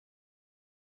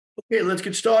Okay, let's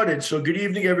get started. So good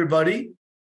evening, everybody.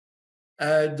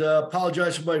 And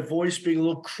apologize for my voice being a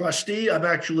little crusty. I'm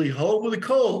actually home with a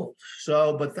cold.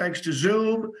 But thanks to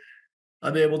Zoom,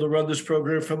 I'm able to run this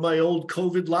program from my old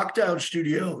COVID lockdown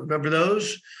studio. Remember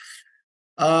those?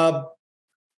 Uh,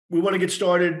 we want to get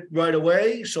started right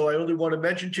away. So I only want to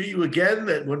mention to you again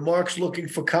that when Mark's looking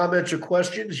for comments or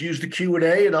questions, use the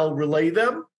Q&A and I'll relay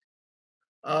them.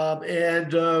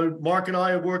 Mark and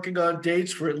I are working on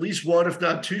dates for at least one, if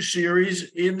not two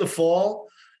series in the fall,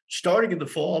 starting in the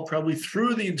fall, probably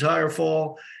through the entire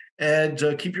fall. And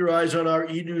keep your eyes on our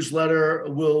e-newsletter.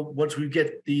 Once we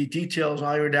get the details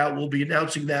ironed out, we'll be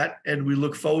announcing that. And we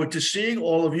look forward to seeing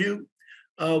all of you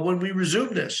when we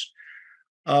resume this.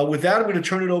 With that, I'm going to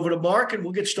turn it over to Mark and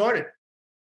we'll get started.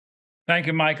 Thank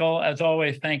you, Michael. As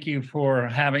always, thank you for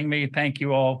having me. Thank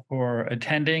you all for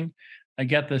attending. I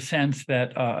get the sense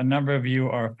that a number of you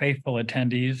are faithful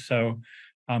attendees, so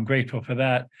I'm grateful for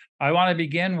that. I want to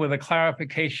begin with a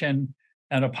clarification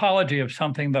and apology of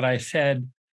something that I said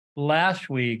last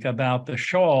week about the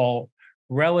shawl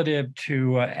relative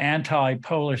to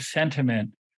anti-Polish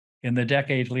sentiment in the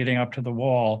decades leading up to the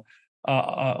war.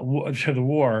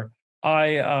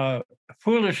 I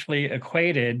foolishly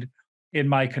equated in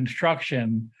my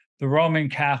construction the Roman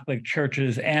Catholic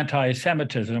Church's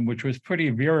anti-Semitism, which was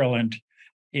pretty virulent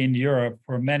in Europe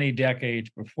for many decades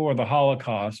before the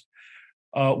Holocaust,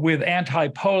 with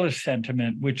anti-Polish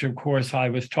sentiment, which of course I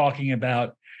was talking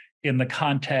about in the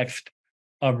context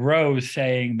of Rose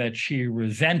saying that she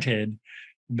resented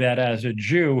that as a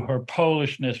Jew, her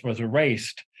Polishness was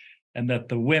erased and that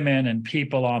the women and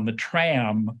people on the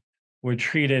tram were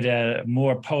treated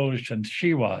more Polish than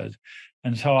she was.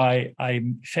 And so I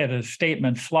said a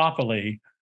statement sloppily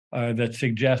that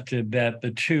suggested that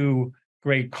the two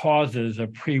great causes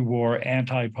of pre-war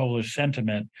anti-Polish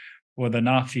sentiment were the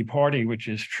Nazi Party, which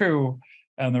is true,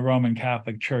 and the Roman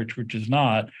Catholic Church, which is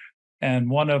not. And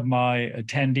one of my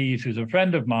attendees, who's a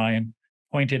friend of mine,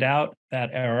 pointed out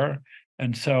that error.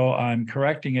 And so I'm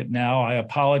correcting it now. I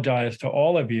apologize to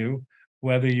all of you,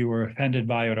 whether you were offended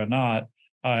by it or not.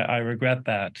 I regret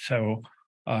that. So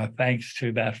thanks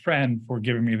to that friend for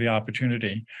giving me the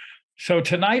opportunity. So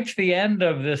tonight's the end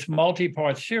of this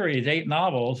multi-part series, 8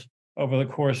 novels over the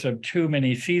course of 2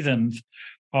 mini seasons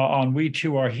on We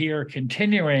Too Are Here,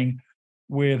 continuing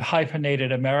with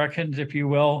hyphenated Americans, if you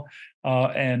will,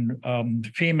 and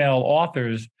female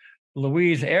authors.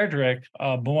 Louise Erdrich,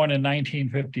 born in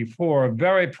 1954, a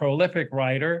very prolific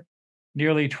writer,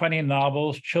 nearly 20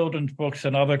 novels, children's books,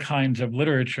 and other kinds of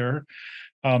literature.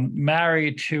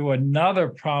 Married to another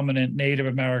prominent Native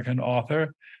American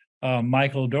author,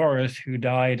 Michael Doris, who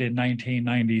died in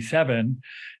 1997.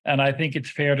 And I think it's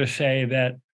fair to say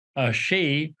that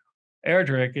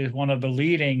Erdrich, is one of the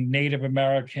leading Native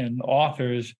American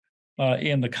authors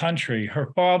in the country. Her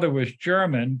father was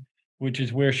German, which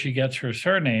is where she gets her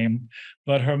surname,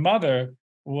 but her mother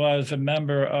was a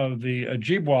member of the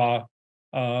Ojibwa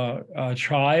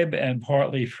tribe and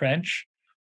partly French.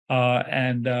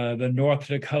 The North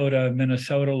Dakota,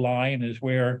 Minnesota line is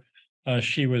where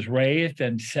she was raised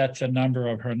and sets a number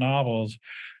of her novels.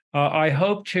 I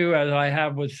hope to, as I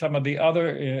have with some of the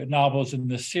other novels in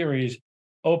this series,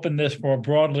 open this more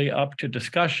broadly up to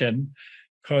discussion,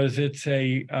 because it's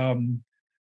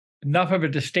enough of a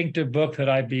distinctive book that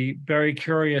I'd be very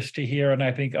curious to hear, and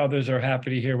I think others are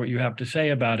happy to hear what you have to say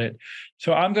about it.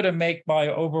 So I'm going to make my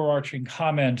overarching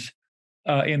comments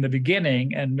in the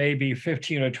beginning, and maybe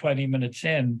 15 or 20 minutes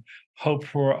in, hope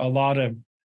for a lot of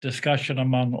discussion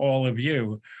among all of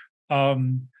you.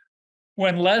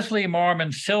 When Leslie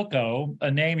Marmon Silko,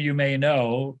 a name you may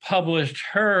know, published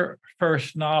her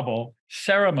first novel,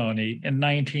 Ceremony, in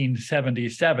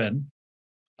 1977,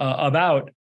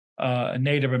 about a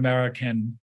Native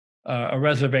American, a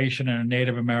reservation and a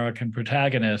Native American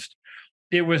protagonist,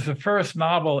 it was the first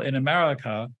novel in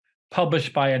America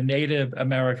published by a Native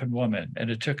American woman,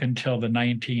 and it took until the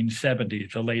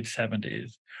 1970s, the late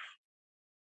 70s.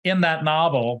 In that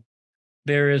novel,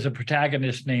 there is a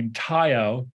protagonist named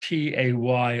Tayo,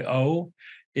 T-A-Y-O.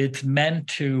 It's meant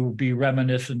to be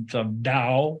reminiscent of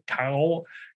Tao,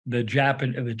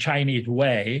 the Chinese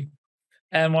way.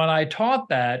 And when I taught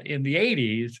that in the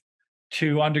 80s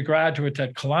to undergraduates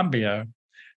at Columbia,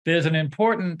 there's an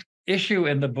important issue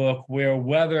in the book where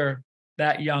whether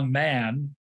that young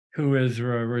man who is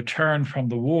returned from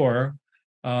the war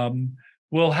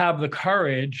will have the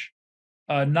courage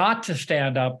not to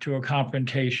stand up to a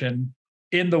confrontation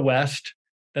in the West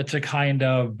that's a kind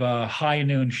of high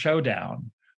noon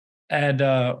showdown. And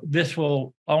this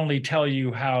will only tell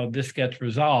you how this gets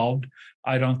resolved.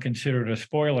 I don't consider it a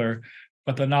spoiler,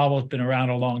 but the novel's been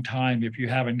around a long time. If you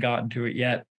haven't gotten to it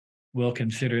yet, will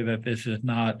consider that this is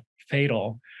not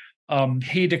fatal.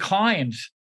 He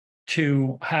declines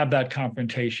to have that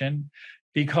confrontation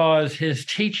because his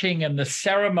teaching and the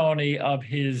ceremony of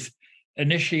his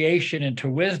initiation into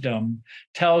wisdom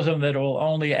tells him that it will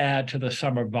only add to the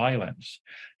sum of violence.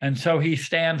 And so he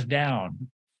stands down,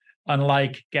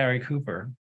 unlike Gary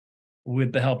Cooper,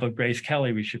 with the help of Grace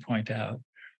Kelly, we should point out.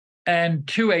 And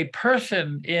to a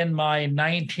person in my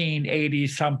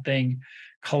 1980-something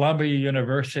Columbia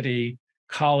University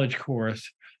college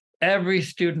course, every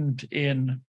student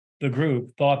in the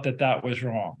group thought that that was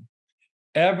wrong.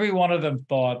 Every one of them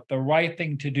thought the right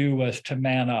thing to do was to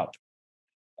man up.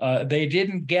 They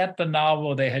didn't get the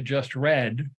novel they had just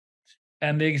read.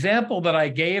 And the example that I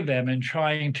gave them in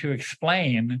trying to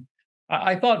explain,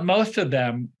 I thought most of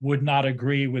them would not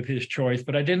agree with his choice,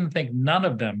 but I didn't think none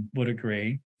of them would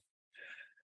agree.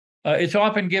 It's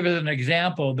often given as an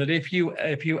example that if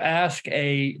you ask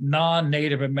a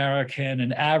non-Native American,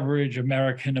 an average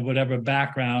American of whatever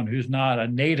background who's not a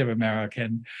Native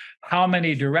American, how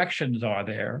many directions are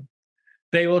there?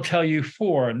 They will tell you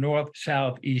 4, north,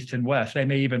 south, east, and west. They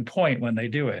may even point when they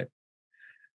do it.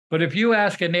 But if you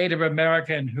ask a Native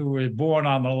American who was born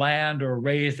on the land or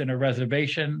raised in a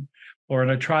reservation or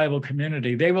in a tribal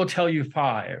community, they will tell you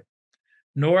 5,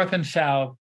 north and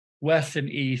south, west and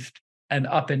east, and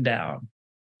up and down.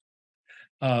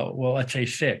 Well, let's say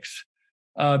 6,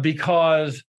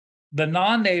 because the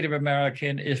non-Native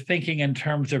American is thinking in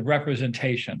terms of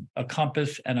representation, a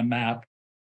compass and a map,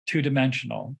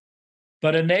 2-dimensional.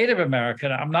 But a Native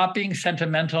American, I'm not being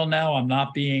sentimental now, I'm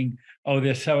not being, oh,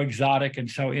 they're so exotic and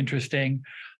so interesting.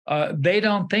 They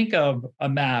don't think of a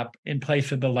map in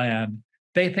place of the land,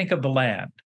 they think of the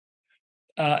land.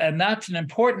 And that's an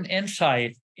important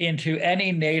insight into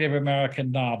any Native American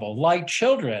novel. Like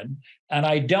children, and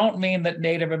I don't mean that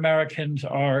Native Americans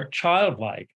are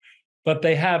childlike, but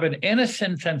they have an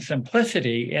innocence and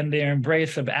simplicity in their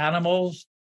embrace of animals,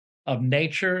 of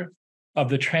nature, of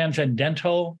the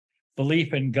transcendental,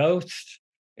 belief in ghosts,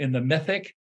 in the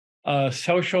mythic.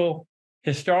 Social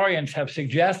historians have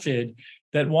suggested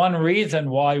that one reason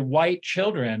why white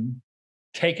children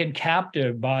taken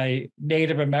captive by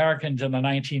Native Americans in the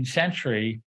 19th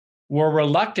century were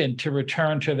reluctant to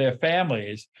return to their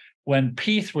families when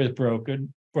peace was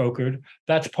brokered.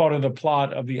 That's part of the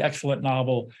plot of the excellent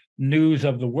novel News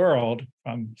of the World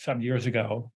from some years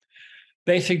ago.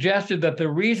 They suggested that the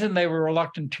reason they were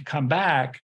reluctant to come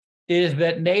back is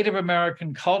that Native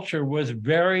American culture was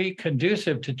very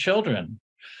conducive to children.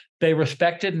 They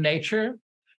respected nature,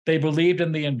 they believed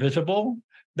in the invisible,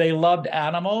 they loved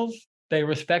animals, they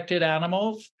respected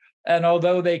animals, and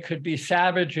although they could be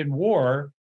savage in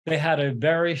war, they had a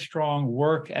very strong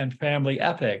work and family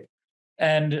ethic.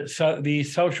 And so the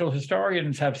social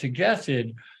historians have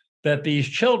suggested that these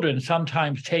children,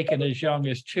 sometimes taken as young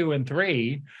as 2 and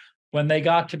 3, when they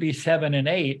got to be 7 and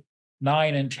 8,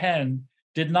 9 and 10,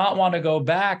 did not want to go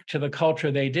back to the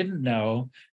culture they didn't know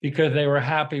because they were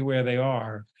happy where they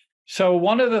are. So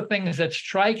one of the things that's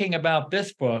striking about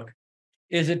this book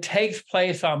is it takes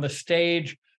place on the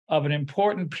stage of an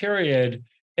important period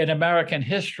in American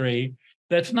history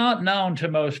that's not known to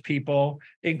most people,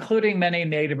 including many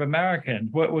Native Americans,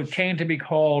 what came to be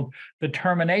called the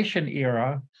Termination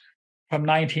Era from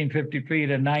 1953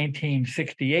 to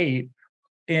 1968,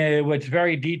 what's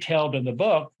very detailed in the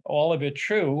book, all of it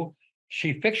true.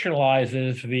 She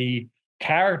fictionalizes the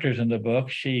characters in the book.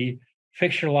 She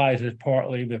fictionalizes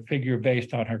partly the figure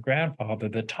based on her grandfather,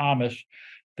 the Thomas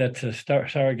that's a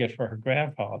surrogate for her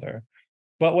grandfather.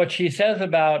 But what she says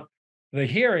about the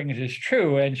hearings is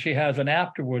true, and she has an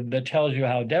afterword that tells you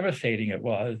how devastating it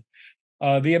was.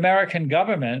 The American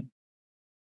government,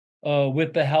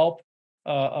 with the help,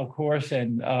 of course,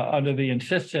 and under the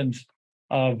insistence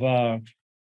of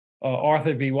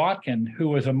Arthur V. Watkin, who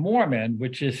was a Mormon,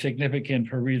 which is significant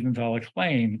for reasons I'll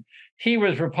explain. He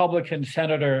was Republican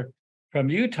senator from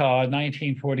Utah in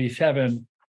 1947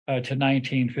 to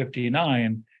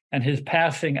 1959, and his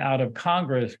passing out of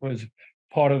Congress was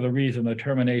part of the reason the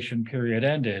termination period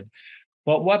ended.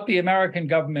 But what the American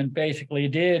government basically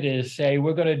did is say,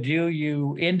 we're going to do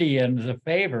you Indians a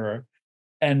favor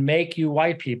and make you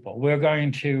white people. We're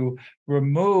going to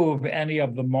remove any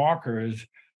of the markers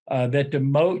that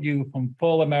demote you from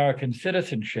full American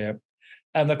citizenship.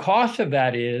 And the cost of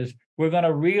that is we're going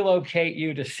to relocate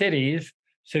you to cities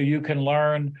so you can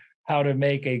learn how to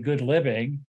make a good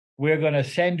living. We're going to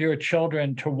send your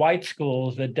children to white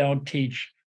schools that don't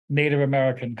teach Native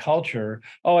American culture.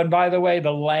 Oh, and by the way,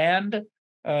 the land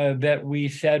that we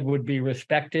said would be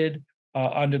respected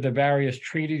under the various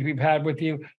treaties we've had with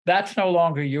you, that's no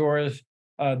longer yours.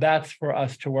 That's for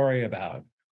us to worry about.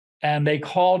 And they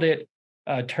called it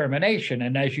termination.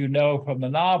 And as you know from the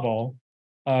novel,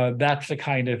 that's the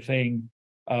kind of thing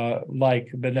like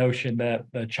the notion that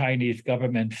the Chinese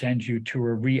government sends you to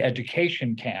a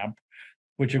re-education camp,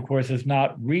 which of course is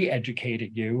not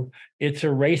re-educating you, it's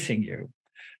erasing you.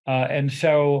 And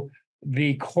so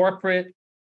the corporate,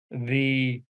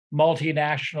 the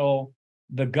multinational,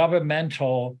 the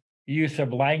governmental use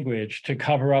of language to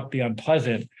cover up the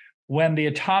unpleasant, when the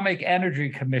Atomic Energy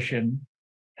Commission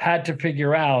had to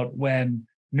figure out when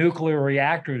nuclear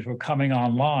reactors were coming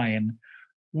online,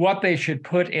 what they should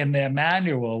put in their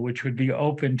manual, which would be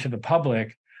open to the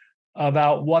public,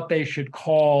 about what they should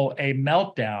call a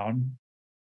meltdown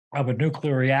of a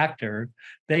nuclear reactor,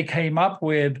 they came up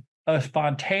with a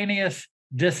spontaneous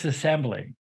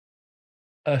disassembly.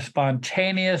 A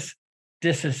spontaneous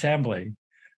disassembly.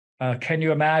 Can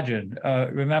you imagine?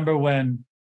 Remember when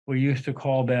we used to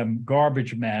call them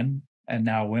garbage men and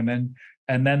now women,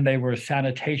 and then they were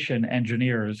sanitation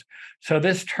engineers. So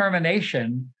this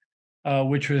termination,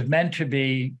 which was meant to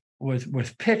be,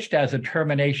 was pitched as a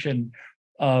termination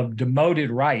of demoted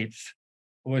rights,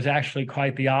 was actually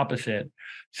quite the opposite.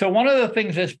 So one of the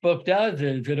things this book does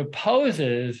is it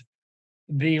opposes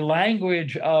the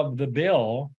language of the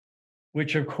bill,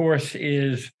 which of course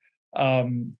is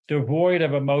devoid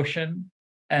of emotion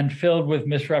and filled with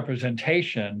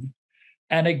misrepresentation.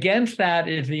 And against that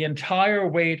is the entire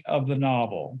weight of the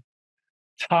novel.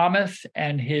 Thomas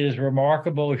and his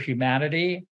remarkable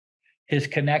humanity, his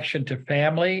connection to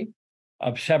family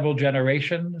of several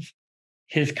generations,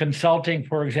 his consulting,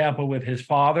 for example, with his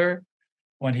father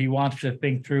when he wants to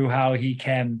think through how he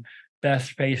can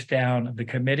best face down the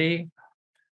committee,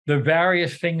 the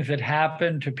various things that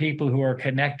happen to people who are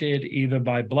connected either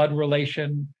by blood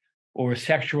relation or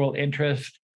sexual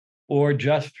interest or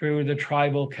just through the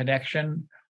tribal connection.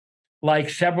 Like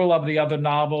several of the other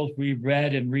novels we've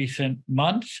read in recent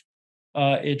months,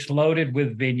 it's loaded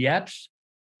with vignettes.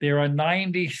 There are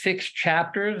 96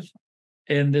 chapters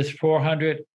in this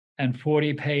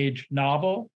 440-page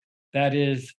novel. That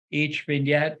is, each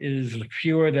vignette is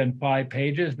fewer than 5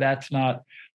 pages. That's not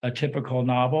a typical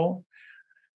novel.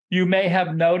 You may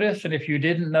have noticed, and if you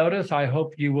didn't notice, I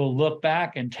hope you will look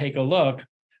back and take a look.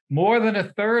 More than a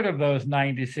third of those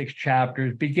 96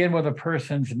 chapters begin with a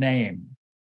person's name.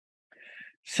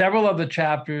 Several of the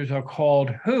chapters are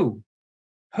called Who.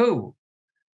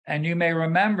 And you may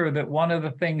remember that one of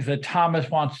the things that Thomas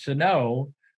wants to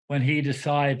know when he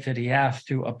decides that he has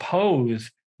to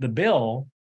oppose the bill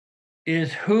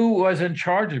is who was in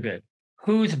charge of it?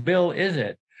 Whose bill is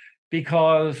it?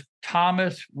 Because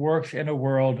Thomas works in a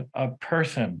world of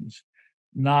persons,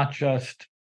 not just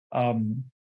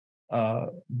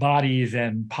bodies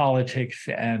and politics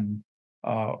and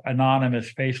anonymous,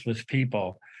 faceless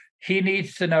people. He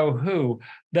needs to know who.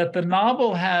 That the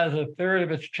novel has a third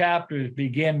of its chapters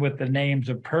begin with the names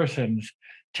of persons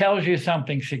tells you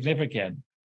something significant.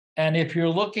 And if you're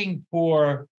looking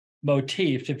for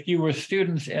motifs, if you were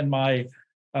students in my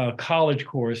college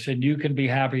course, and you can be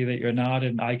happy that you're not,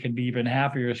 and I can be even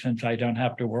happier since I don't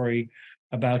have to worry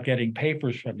about getting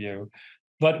papers from you.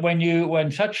 But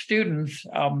when such students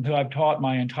who I've taught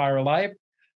my entire life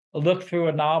look through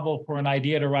a novel for an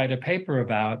idea to write a paper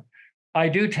about, I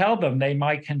do tell them they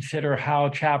might consider how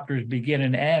chapters begin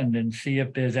and end and see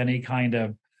if there's any kind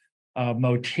of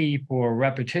motif or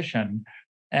repetition.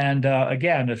 And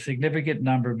again, a significant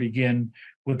number begin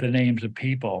with the names of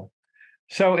people.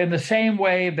 So in the same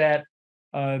way that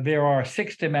there are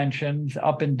 6 dimensions,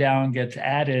 up and down gets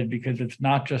added because it's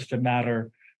not just a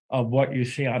matter of what you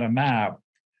see on a map.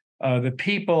 The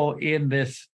people in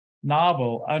this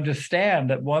novel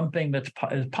understand that one thing that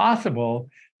is possible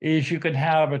is you can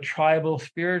have a tribal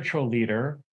spiritual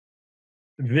leader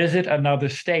visit another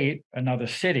state, another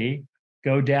city,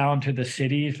 go down to the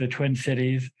cities, the Twin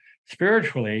Cities,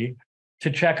 spiritually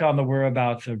to check on the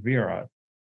whereabouts of Vera.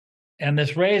 And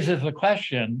this raises the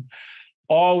question,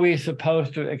 are we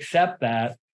supposed to accept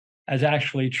that as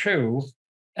actually true?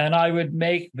 And I would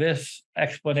make this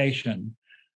explanation.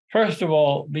 First of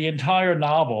all, the entire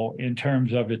novel, in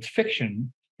terms of its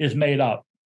fiction, is made up.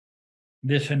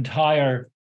 This entire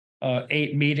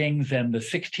 8 meetings and the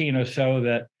 16 or so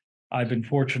that I've been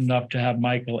fortunate enough to have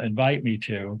Michael invite me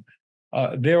to,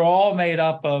 they're all made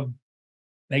up of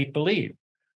make-believe.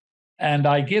 And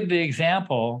I give the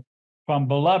example from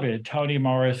Beloved, Toni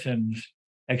Morrison's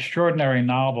extraordinary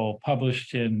novel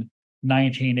published in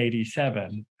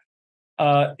 1987.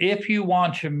 If you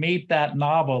want to meet that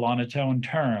novel on its own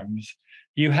terms,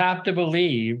 you have to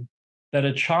believe that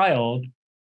a child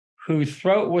whose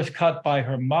throat was cut by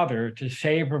her mother to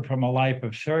save her from a life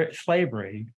of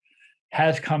slavery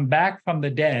has come back from the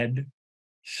dead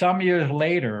some years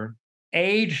later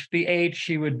aged the age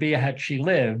she would be had she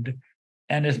lived,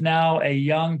 and is now a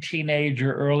young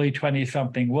teenager, early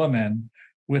 20-something woman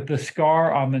with the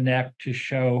scar on the neck to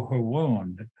show her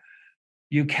wound.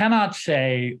 You cannot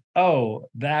say, oh,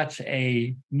 that's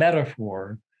a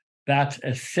metaphor, that's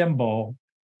a symbol,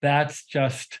 that's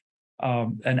just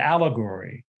an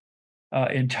allegory.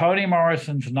 In Toni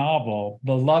Morrison's novel,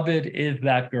 Beloved is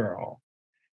that girl.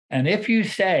 And if you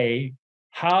say,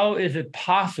 how is it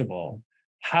possible?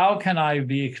 How can I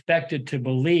be expected to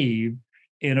believe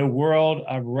in a world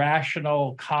of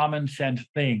rational, common sense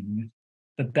things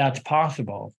that that's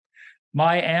possible?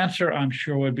 My answer, I'm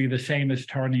sure, would be the same as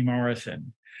Toni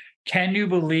Morrison. Can you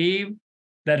believe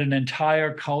that an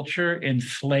entire culture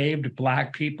enslaved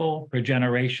Black people for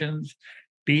generations,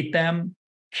 beat them,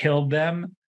 killed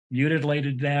them,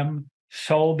 mutilated them,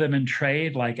 sold them in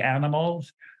trade like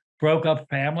animals, broke up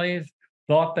families,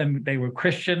 thought them they were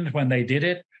Christians when they did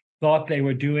it, thought they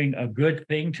were doing a good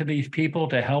thing to these people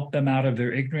to help them out of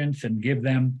their ignorance and give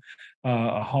them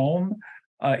a home?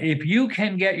 If you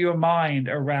can get your mind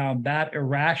around that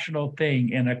irrational thing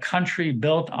in a country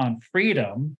built on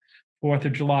freedom, 4th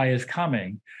of July is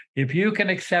coming. If you can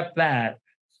accept that,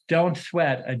 don't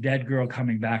sweat a dead girl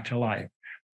coming back to life.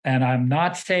 And I'm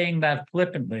not saying that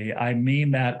flippantly, I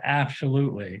mean that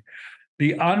absolutely.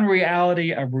 The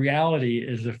unreality of reality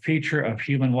is a feature of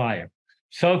human life.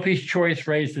 Sophie's Choice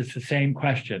raises the same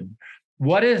question.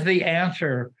 What is the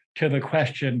answer to the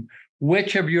question,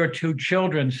 which of your 2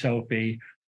 children, Sophie,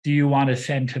 do you want to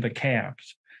send to the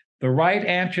camps? The right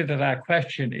answer to that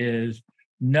question is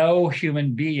no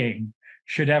human being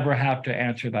should ever have to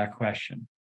answer that question.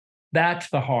 That's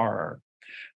the horror.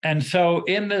 And so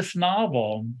in this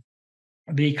novel,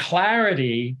 the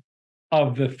clarity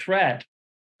of the threat,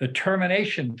 the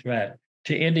termination threat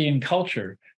to Indian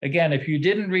culture. Again, if you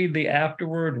didn't read the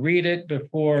afterword, read it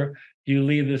before you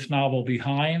leave this novel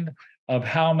behind, of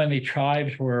how many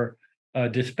tribes were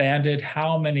disbanded,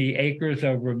 how many acres,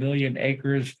 over 1 million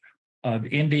acres of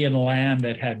Indian land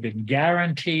that had been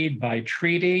guaranteed by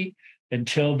treaty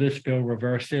until this bill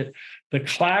reversed it. The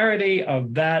clarity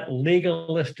of that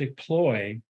legalistic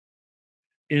ploy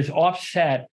is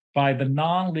offset by the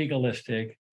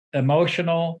non-legalistic,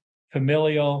 emotional,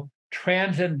 familial,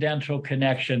 transcendental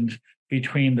connections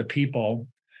between the people,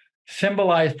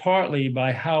 symbolized partly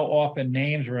by how often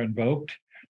names are invoked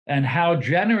and how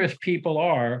generous people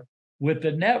are with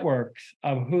the networks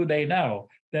of who they know.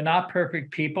 They're not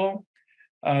perfect people.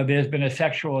 There's been a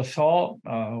sexual assault.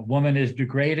 A woman is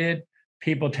degraded.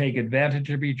 People take advantage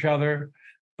of each other.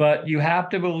 But you have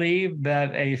to believe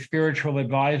that a spiritual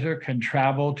advisor can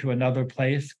travel to another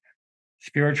place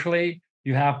spiritually.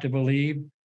 You have to believe,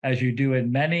 as you do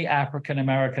in many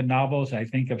African-American novels, I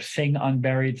think of Sing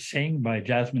Unburied Sing by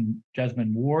Jasmine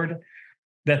Ward,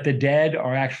 that the dead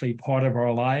are actually part of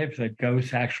our lives, that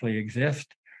ghosts actually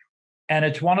exist. And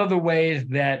it's one of the ways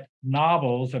that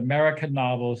novels, American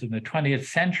novels in the 20th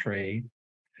century,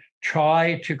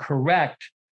 try to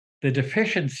correct the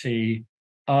deficiency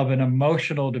of an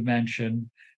emotional dimension,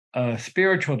 a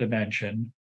spiritual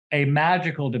dimension, a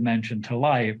magical dimension to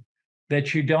life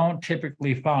that you don't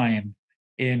typically find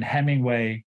in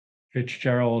Hemingway,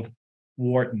 Fitzgerald,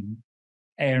 Wharton,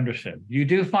 Anderson. You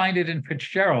do find it in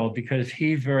Fitzgerald because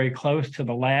he's very close to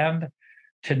the land,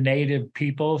 to native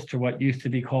peoples, to what used to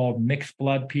be called mixed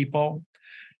blood people.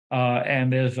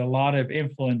 And there's a lot of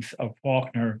influence of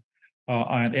Faulkner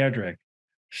on Erdrich.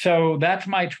 So that's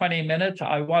my 20 minutes.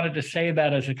 I wanted to say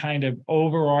that as a kind of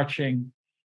overarching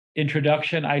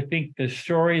introduction. I think the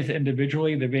stories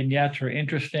individually, the vignettes are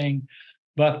interesting,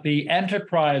 but the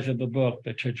enterprise of the book,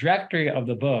 the trajectory of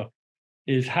the book,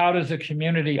 is how does a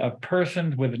community of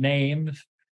persons with names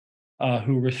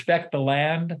who respect the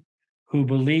land, who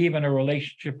believe in a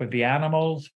relationship with the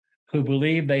animals, who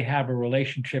believe they have a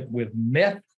relationship with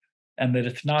myth, and that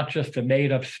it's not just a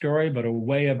made-up story, but a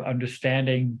way of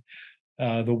understanding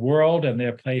the world and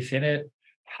their place in it,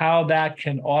 how that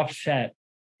can offset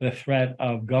the threat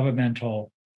of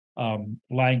governmental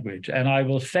language. And I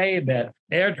will say that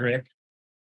Erdrich,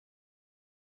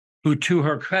 who to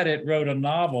her credit wrote a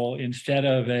novel instead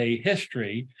of a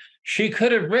history, she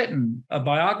could have written a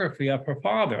biography of her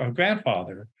father, her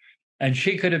grandfather, and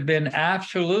she could have been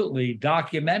absolutely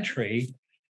documentary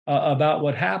about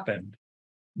what happened.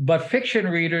 But fiction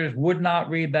readers would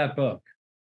not read that book.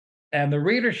 And the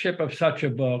readership of such a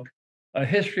book, A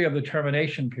History of the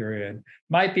Termination Period,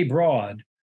 might be broad,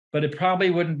 but it probably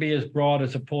wouldn't be as broad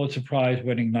as a Pulitzer Prize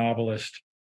winning novelist,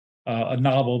 a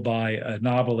novel by a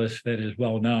novelist that is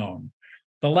well known.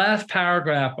 The last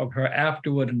paragraph of her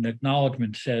afterword and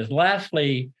acknowledgement says,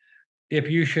 lastly, if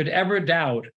you should ever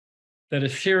doubt that a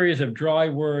series of dry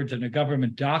words in a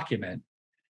government document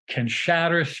can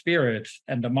shatter spirits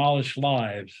and demolish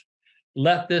lives,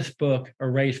 let this book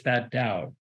erase that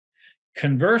doubt.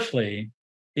 Conversely,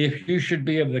 if you should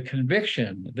be of the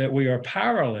conviction that we are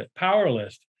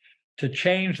powerless to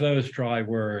change those dry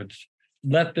words,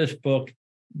 let this book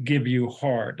give you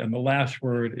heart. And the last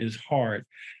word is heart.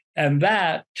 And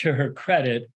that, to her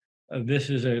credit, this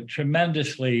is a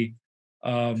tremendously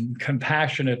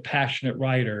compassionate, passionate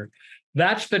writer.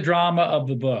 That's the drama of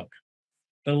the book.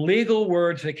 The legal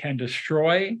words that can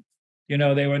destroy,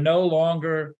 they were no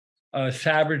longer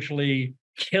savagely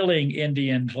killing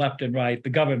Indians left and right, the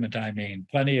government, I mean.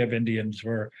 Plenty of Indians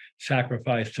were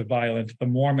sacrificed to violence. The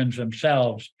Mormons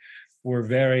themselves were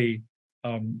very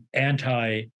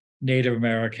anti-Native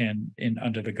American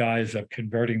under the guise of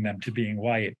converting them to being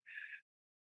white.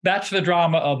 That's the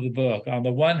drama of the book. On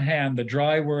the one hand, the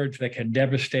dry words that can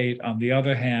devastate. On the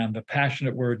other hand, the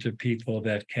passionate words of people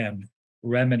that can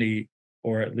remedy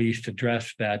or at least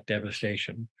address that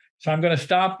devastation. So I'm going to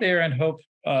stop there and hope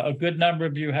a good number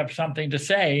of you have something to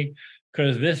say,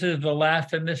 because this is the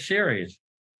last in this series.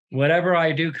 Whatever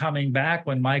I do coming back,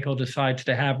 when Michael decides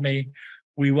to have me,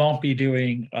 we won't be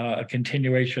doing a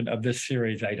continuation of this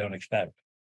series, I don't expect.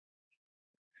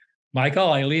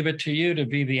 Michael, I leave it to you to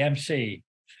be the MC.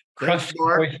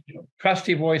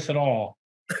 Crusty voice and all.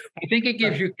 I think it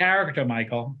gives you character,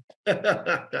 Michael.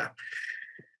 Okay,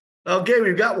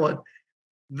 we've got one.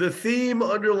 The theme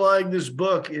underlying this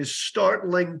book is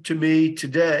startling to me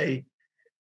today,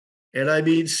 and I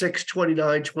mean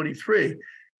 6/29/23,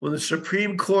 when the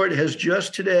Supreme Court has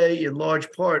just today, in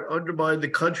large part, undermined the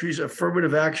country's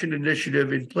affirmative action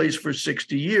initiative in place for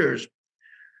 60 years.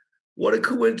 What a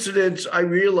coincidence. I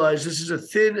realize this is a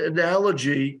thin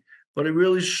analogy, but it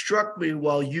really struck me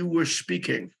while you were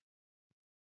speaking.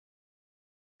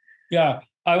 Yeah,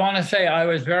 I want to say I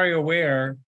was very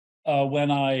aware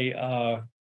when I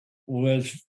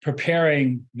was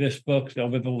preparing this book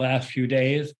over the last few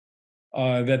days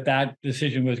that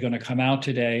decision was going to come out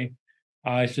today.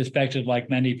 I suspected, like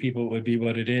many people, it would be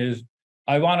what it is.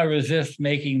 I want to resist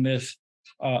making this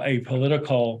a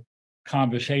political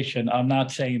conversation. I'm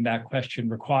not saying that question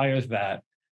requires that,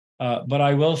 but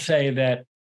I will say that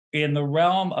in the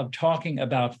realm of talking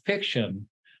about fiction,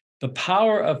 the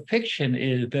power of fiction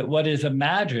is that what is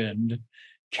imagined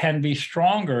can be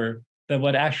stronger than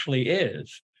what actually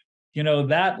is.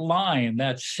 That line,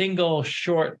 that single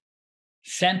short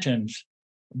sentence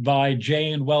by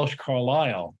Jane Welsh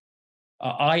Carlyle,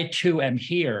 I too am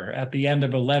here, at the end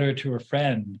of a letter to a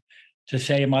friend, to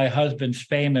say my husband's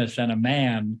famous and a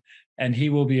man, and he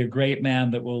will be a great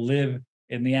man that will live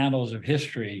in the annals of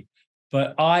history.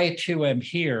 But I too am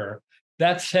here.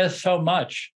 That says so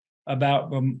much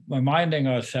about reminding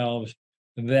ourselves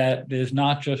that there's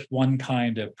not just one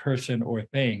kind of person or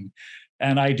thing.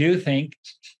 And I do think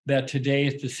that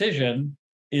today's decision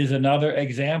is another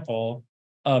example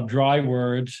of dry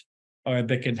words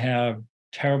that can have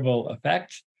terrible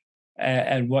effects,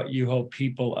 and what you hope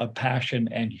people of passion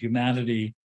and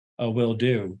humanity will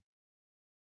do.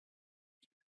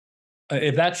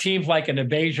 If that seems like an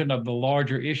evasion of the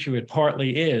larger issue, it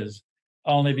partly is,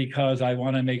 only because I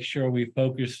want to make sure we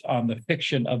focus on the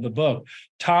fiction of the book.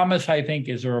 Thomas, I think,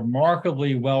 is a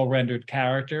remarkably well-rendered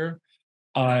character.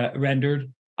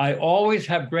 I always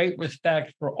have great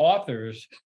respect for authors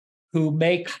who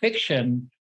make fiction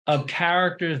of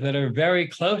characters that are very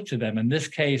close to them, in this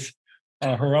case,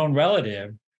 her own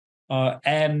relative,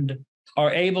 and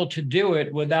are able to do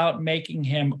it without making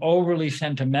him overly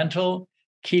sentimental,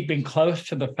 keeping close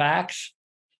to the facts,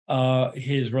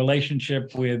 his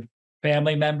relationship with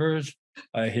family members,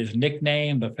 his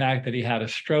nickname, the fact that he had a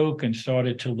stroke and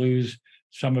started to lose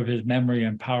some of his memory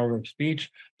and power of speech,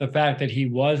 the fact that he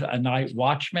was a night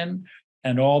watchman,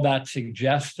 and all that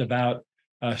suggests about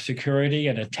security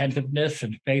and attentiveness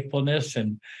and faithfulness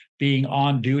and being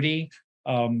on duty.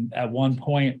 At one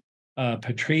point,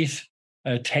 Patrice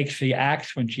takes the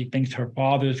axe when she thinks her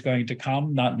father is going to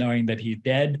come, not knowing that he's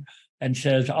dead, and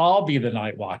says, "I'll be the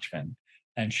night watchman."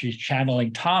 And she's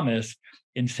channeling Thomas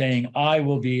in saying, "I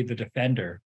will be the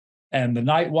defender." And the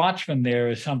night watchman there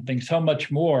is something so much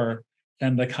more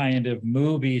than the kind of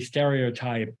movie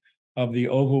stereotype of the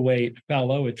overweight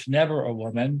fellow. It's never a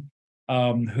woman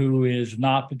who is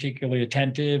not particularly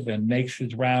attentive and makes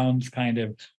his rounds kind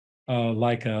of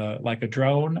like a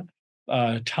drone.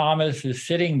 Thomas is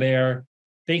sitting there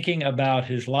thinking about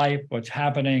his life, what's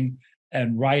happening,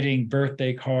 and writing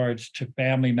birthday cards to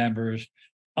family members,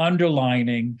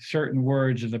 underlining certain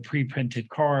words in the pre-printed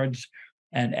cards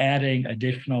and adding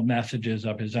additional messages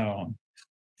of his own.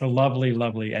 It's a lovely,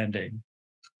 lovely ending.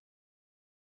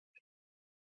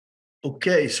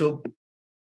 Okay, so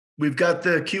we've got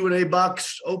the Q&A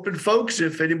box open, folks.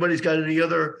 If anybody's got any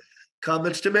other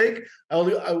comments to make,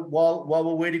 while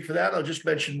we're waiting for that, I'll just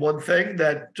mention one thing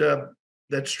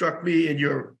that struck me in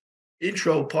your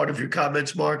intro part of your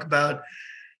comments, Mark, about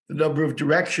the number of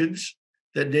directions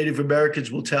that Native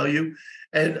Americans will tell you.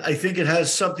 And I think it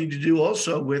has something to do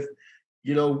also with,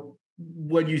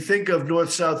 when you think of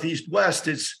north, south, east, west,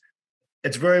 it's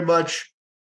very much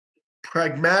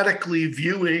pragmatically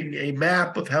viewing a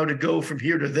map of how to go from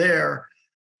here to there.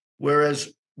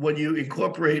 Whereas when you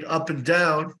incorporate up and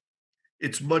down,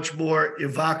 it's much more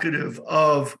evocative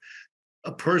of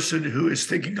a person who is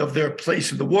thinking of their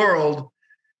place in the world,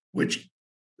 which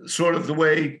sort of the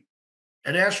way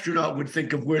an astronaut would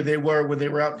think of where they were when they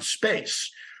were out in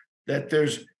space, that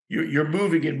you're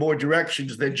moving in more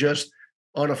directions than just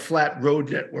on a flat road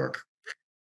network.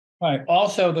 Right.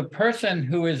 Also, the person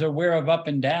who is aware of up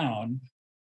and down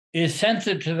is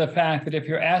sensitive to the fact that if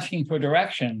you're asking for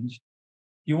directions,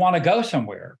 you want to go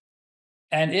somewhere.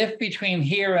 And if between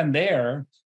here and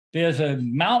there's a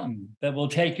mountain that will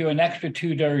take you an extra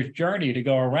 2 days journey to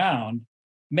go around,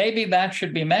 maybe that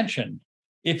should be mentioned.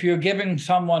 If you're giving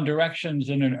someone directions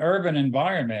in an urban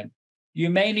environment, you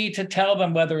may need to tell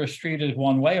them whether a street is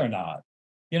one way or not.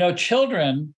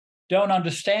 Children don't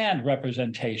understand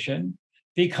representation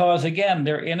because, again,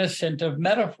 they're innocent of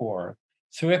metaphor.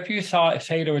 So if you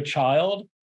say to a child,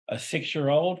 a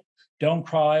 6-year-old, don't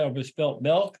cry over spilt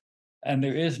milk, and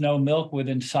there is no milk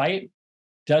within sight,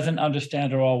 doesn't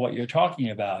understand at all what you're talking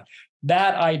about.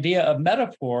 That idea of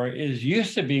metaphor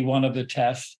used to be one of the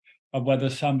tests of whether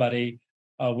somebody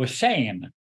was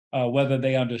sane, whether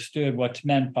they understood what's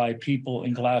meant by people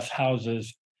in glass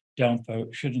houses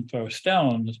shouldn't throw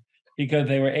stones, because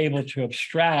they were able to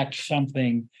abstract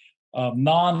something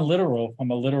non-literal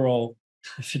from a literal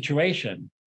situation.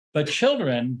 But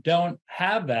children don't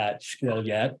have that skill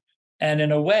yet. And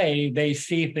in a way, they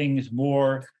see things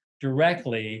more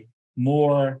directly,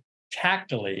 more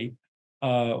tactily,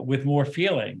 with more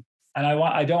feeling. And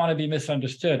I don't want to be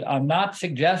misunderstood. I'm not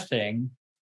suggesting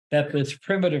that this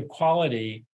primitive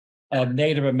quality of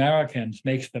Native Americans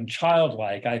makes them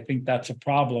childlike. I think that's a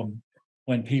problem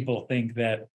when people think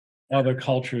that other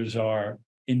cultures are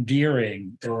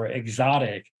endearing or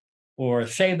exotic, or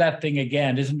say that thing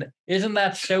again. Isn't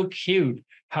that so cute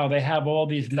how they have all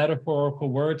these metaphorical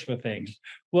words for things?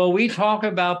 Well, we talk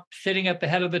about sitting at the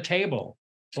head of the table,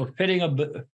 or footing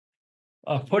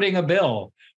a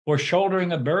bill, or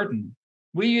shouldering a burden.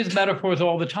 We use metaphors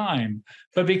all the time,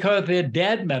 but because they're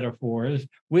dead metaphors,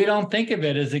 we don't think of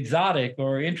it as exotic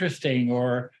or interesting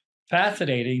or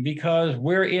fascinating, because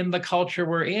we're in the culture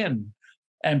we're in.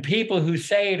 And people who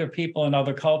say to people in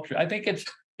other cultures, I think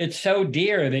it's so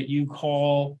dear that you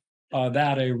call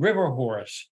that a river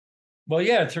horse. Well,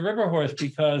 yeah, it's a river horse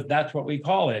because that's what we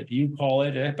call it. You call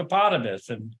it a hippopotamus,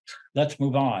 and let's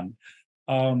move on.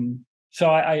 So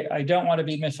I don't want to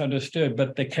be misunderstood,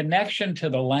 but the connection to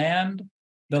the land,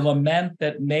 the lament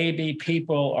that maybe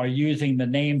people are using the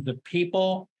names of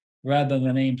people rather than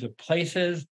the names of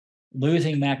places,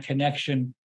 losing that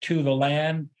connection to the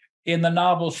land. In the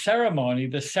novel Ceremony,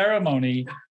 the ceremony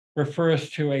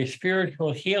refers to a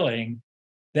spiritual healing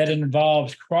that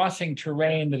involves crossing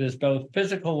terrain that is both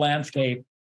physical landscape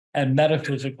and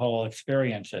metaphysical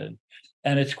experiences.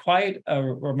 And it's quite a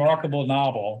remarkable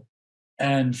novel,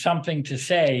 and something to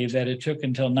say that it took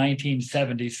until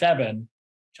 1977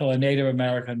 till a Native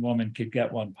American woman could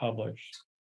get one published.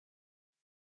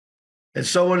 And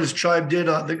someone has chimed in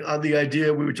on the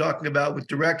idea we were talking about with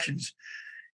directions.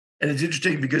 And it's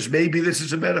interesting because maybe this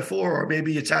is a metaphor, or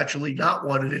maybe it's actually not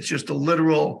one, and it's just a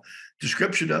literal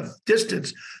description of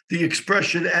distance. The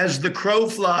expression "as the crow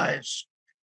flies."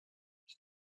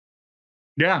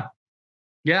 Yeah.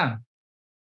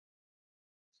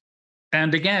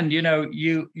 And again,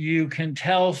 you can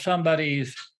tell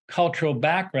somebody's cultural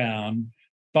background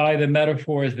by the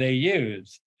metaphors they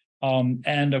use.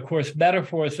 And of course,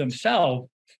 metaphors themselves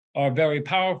are very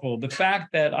powerful. The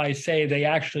fact that I say they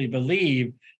actually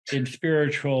believe in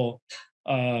spiritual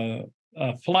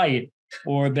flight,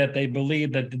 or that they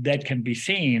believe that the dead can be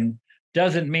seen,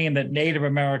 doesn't mean that Native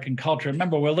American culture,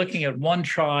 remember, we're looking at one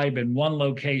tribe in one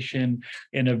location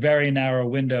in a very narrow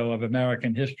window of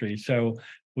American history. So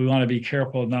we want to be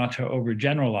careful not to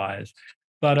overgeneralize.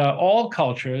 But all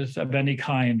cultures of any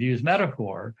kind use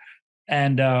metaphor.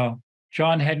 And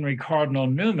John Henry Cardinal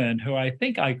Newman, who I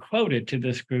think I quoted to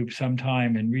this group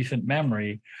sometime in recent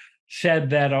memory, said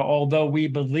that although we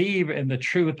believe in the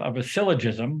truth of a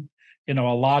syllogism, a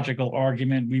logical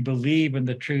argument. We believe in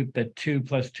the truth that 2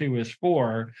 + 2 is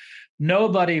 4.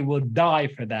 Nobody will die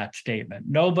for that statement.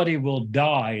 Nobody will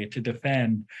die to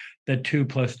defend that 2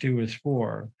 + 2 is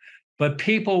 4. But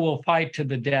people will fight to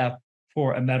the death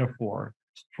for a metaphor,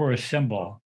 for a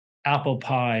symbol: apple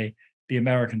pie, the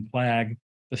American flag,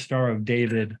 the Star of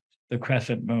David, the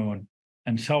crescent moon,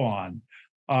 and so on.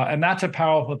 And that's a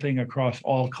powerful thing across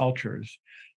all cultures.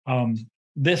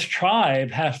 This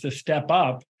tribe has to step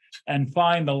up and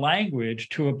find the language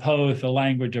to oppose the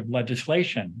language of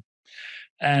legislation.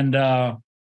 And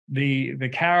the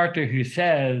character who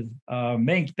says,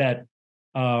 Mink, that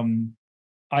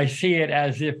I see it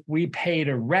as if we paid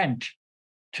a rent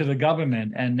to the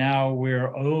government and now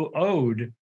we're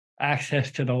owed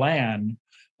access to the land.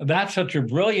 That's such a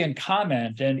brilliant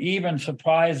comment, and even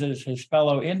surprises his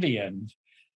fellow Indians,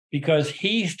 because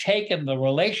he's taken the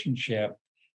relationship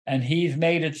and he's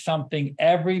made it something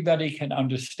everybody can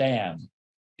understand.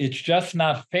 It's just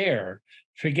not fair.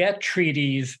 Forget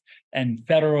treaties and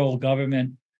federal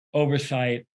government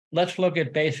oversight. Let's look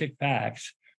at basic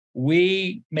facts.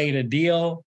 We made a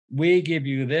deal, we give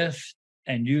you this,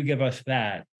 and you give us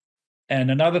that. And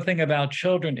another thing about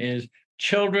children is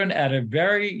children at a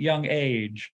very young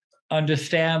age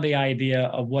understand the idea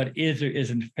of what is or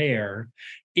isn't fair,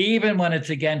 even when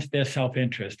it's against their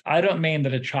self-interest. I don't mean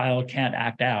that a child can't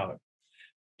act out,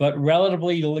 but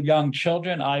relatively young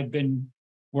children, I've been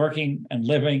working and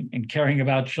living and caring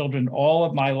about children all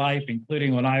of my life,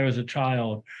 including when I was a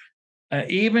child.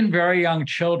 Even very young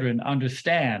children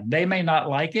understand. They may not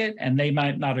like it and they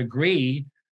might not agree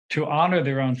to honor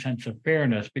their own sense of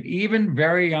fairness, but even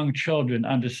very young children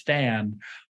understand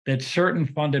that certain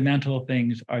fundamental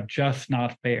things are just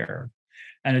not fair.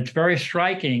 And it's very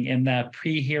striking in that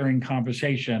pre-hearing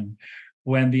conversation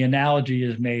when the analogy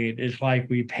is made, it's like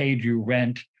we paid you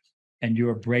rent and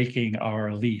you're breaking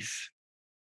our lease.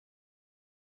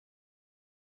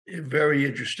 Very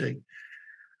interesting.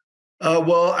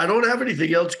 Well, I don't have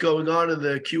anything else going on in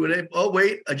the Q&A. Oh,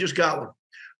 wait, I just got one.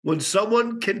 When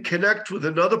someone can connect with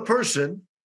another person,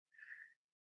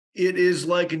 it is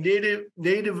like a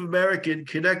Native American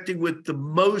connecting with the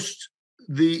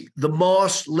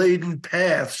moss-laden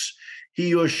paths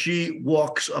he or she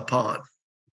walks upon.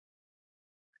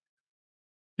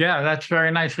 Yeah, that's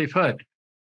very nicely put.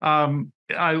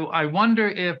 I wonder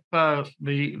if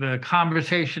the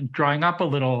conversation drawing up a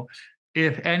little,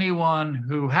 if anyone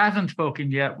who hasn't spoken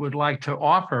yet would like to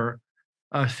offer,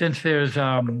 since there's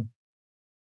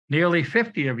nearly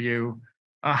 50 of you,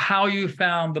 how you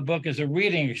found the book as a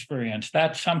reading experience.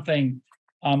 That's something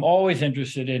I'm always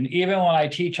interested in, even when I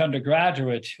teach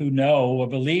undergraduates who know or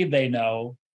believe they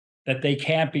know that they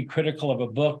can't be critical of a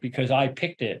book because I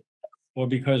picked it, or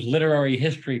because literary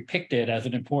history picked it as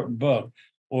an important book,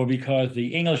 or because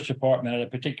the English department at a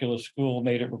particular school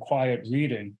made it required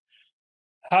reading.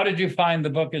 How did you find the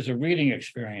book as a reading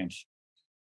experience?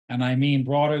 And I mean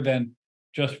broader than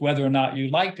just whether or not you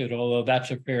liked it, although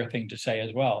that's a fair thing to say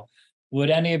as well. Would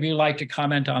any of you like to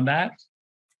comment on that?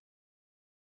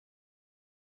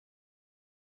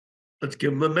 Let's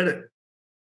give them a minute.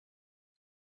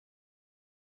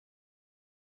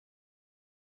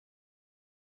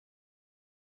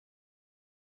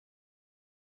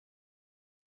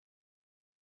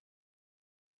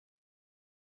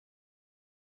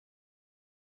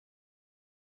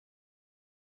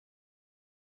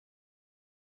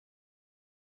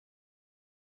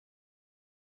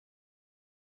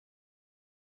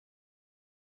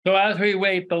 So as we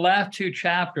wait, the last two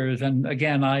chapters, and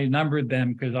again, I numbered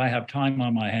them because I have time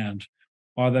on my hands,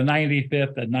 are the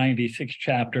 95th and 96th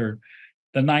chapter.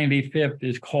 The 95th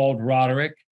is called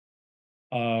Roderick,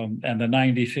 and the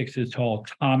 96th is called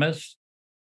Thomas.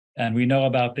 And we know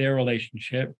about their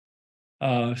relationship.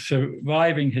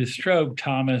 Surviving his stroke,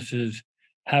 Thomas is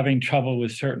having trouble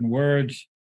with certain words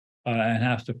and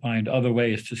has to find other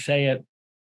ways to say it,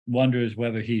 wonders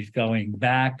whether he's going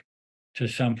back to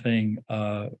something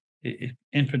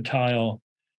infantile.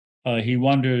 He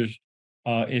wonders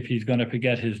if he's going to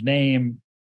forget his name,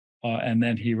 and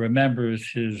then he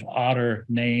remembers his otter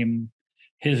name.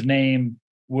 His name,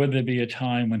 would there be a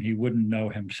time when he wouldn't know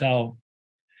himself?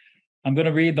 I'm going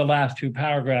to read the last two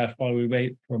paragraphs while we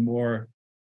wait for more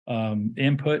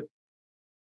input.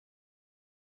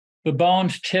 The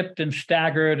bones tipped and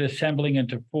staggered, assembling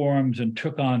into forms, and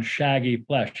took on shaggy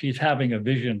flesh. He's having a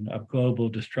vision of global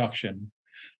destruction.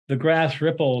 The grass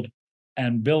rippled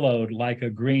and billowed like a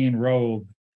green robe,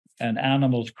 and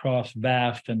animals crossed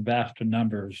vast and vaster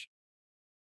numbers.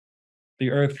 The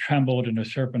earth trembled in a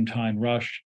serpentine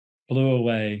rush, blew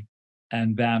away,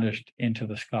 and vanished into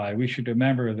the sky. We should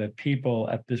remember that people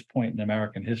at this point in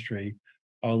American history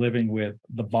are living with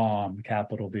the bomb,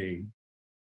 capital B.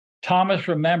 Thomas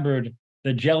remembered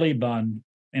the jelly bun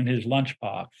in his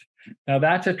lunchbox. Now,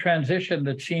 that's a transition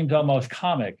that seems almost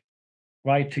comic,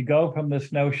 right? To go from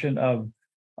this notion of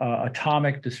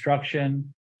atomic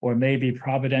destruction or maybe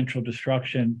providential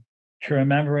destruction to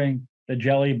remembering the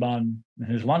jelly bun in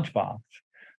his lunchbox.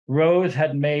 Rose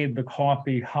had made the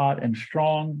coffee hot and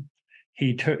strong.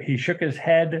 He shook his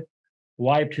head,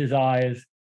 wiped his eyes,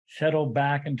 settled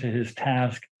back into his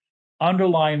task,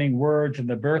 underlining words in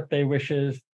the birthday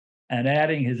wishes and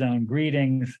adding his own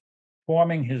greetings,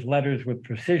 forming his letters with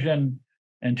precision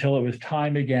until it was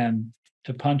time again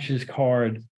to punch his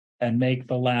card and make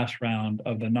the last round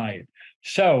of the night.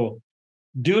 So,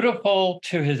 dutiful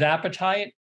to his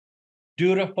appetite,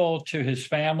 dutiful to his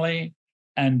family,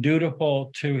 and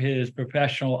dutiful to his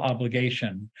professional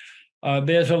obligation.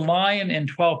 There's a line in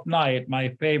Twelfth Night, my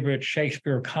favorite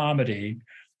Shakespeare comedy,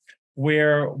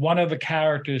 where one of the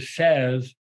characters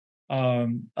says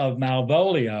of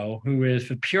Malvolio, who is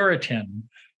the Puritan,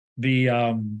 the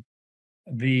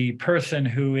person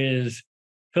who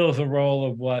fills the role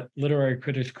of what literary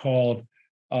critics called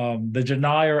the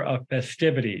denier of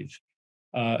festivities.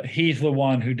 He's the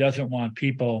one who doesn't want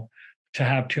people to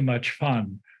have too much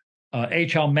fun.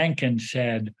 H.L. Mencken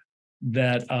said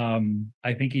that,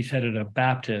 I think he said it at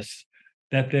Baptist,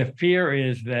 that the fear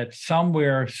is that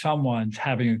somewhere someone's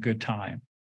having a good time,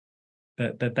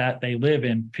 that they live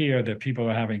in fear that people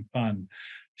are having fun.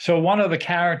 So one of the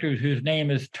characters whose name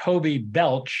is Toby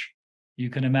Belch, you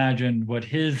can imagine what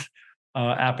his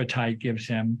appetite gives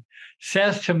him,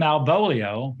 says to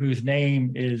Malvolio, whose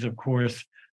name is, of course,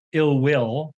 ill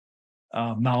will,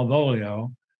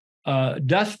 Malvolio,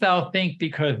 dost thou think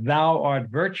because thou art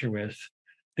virtuous,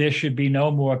 there should be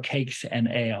no more cakes and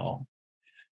ale?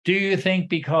 Do you think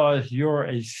because you're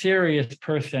a serious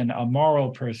person, a moral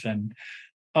person,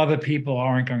 other people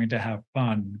aren't going to have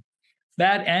fun?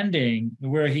 That ending,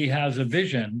 where he has a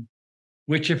vision,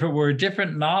 which if it were a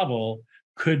different novel,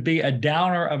 could be a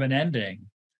downer of an ending,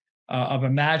 of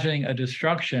imagining a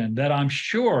destruction that I'm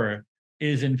sure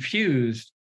is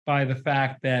infused by the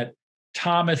fact that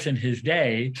Thomas in his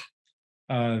day,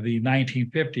 the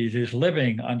 1950s, is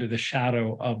living under the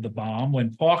shadow of the bomb.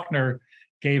 When Faulkner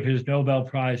gave his Nobel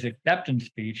Prize acceptance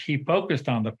speech, he focused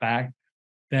on the fact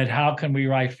that how can we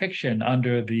write fiction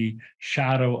under the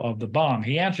shadow of the bomb?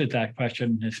 He answered that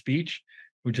question in his speech,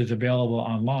 which is available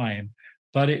online.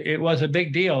 But it was a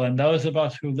big deal. And those of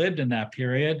us who lived in that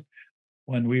period,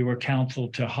 when we were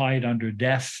counseled to hide under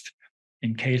desks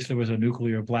in case there was a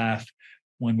nuclear blast,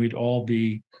 when we'd all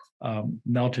be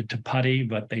melted to putty,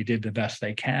 but they did the best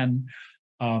they can.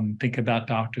 Think about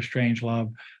Dr.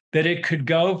 Strangelove, that it could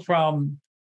go from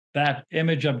that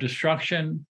image of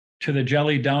destruction to the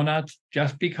jelly donuts.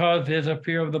 Just because there's a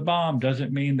fear of the bomb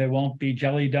doesn't mean there won't be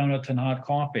jelly donuts and hot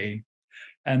coffee.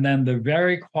 And then the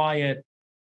very quiet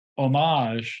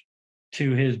homage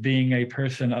to his being a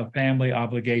person of family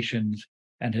obligations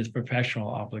and his professional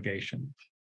obligations.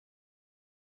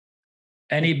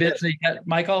 Any business yet,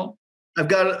 Michael? I've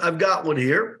got one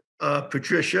here.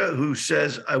 Patricia, who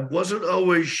says, I wasn't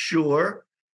always sure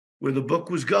where the book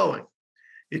was going.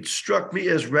 It struck me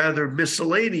as rather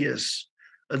miscellaneous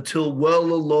until well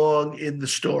along in the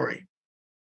story.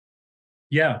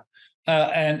 Yeah.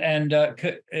 And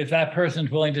if that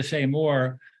person's willing to say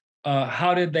more,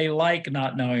 how did they like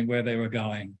not knowing where they were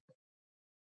going?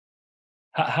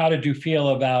 How did you feel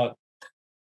about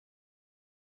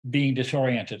being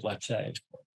disoriented, let's say?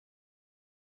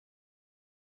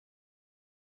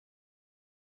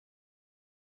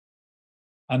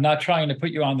 I'm not trying to put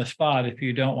you on the spot. If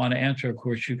you don't want to answer, of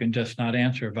course, you can just not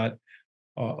answer, but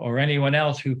or anyone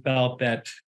else who felt that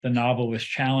the novel was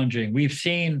challenging. We've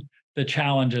seen the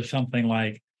challenge of something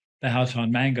like The House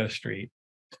on Mango Street.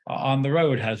 On the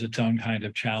Road has its own kind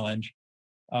of challenge.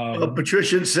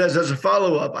 Patricia says, as a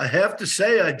follow-up, I have to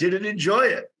say I didn't enjoy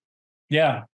it.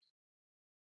 Yeah.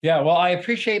 Yeah, well, I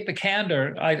appreciate the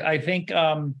candor. I think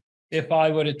if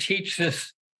I were to teach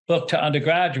this book to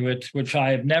undergraduates, which I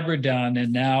have never done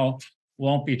and now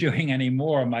won't be doing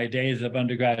anymore, my days of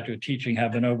undergraduate teaching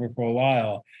have been over for a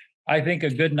while, I think a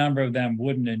good number of them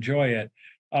wouldn't enjoy it.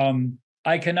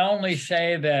 I can only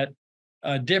say that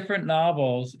different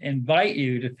novels invite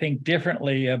you to think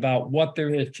differently about what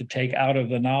there is to take out of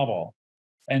the novel.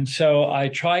 And so I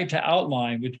tried to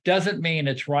outline, which doesn't mean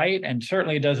it's right, and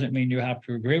certainly doesn't mean you have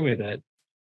to agree with it,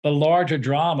 the larger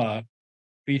drama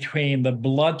between the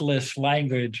bloodless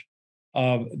language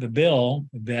of the bill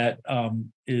that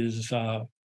is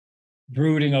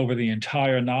brooding over the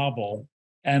entire novel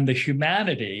and the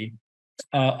humanity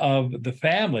of the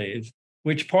families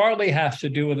which partly has to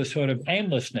do with a sort of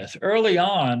aimlessness. Early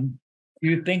on,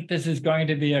 you think this is going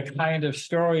to be a kind of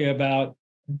story about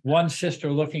one sister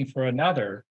looking for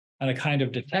another and a kind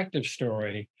of detective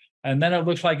story. And then it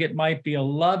looks like it might be a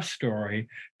love story.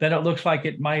 Then it looks like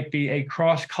it might be a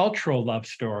cross-cultural love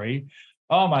story.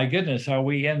 Oh my goodness, are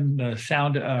we in the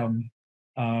sound? I'm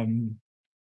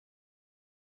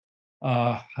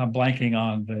blanking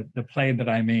on the play that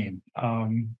I mean.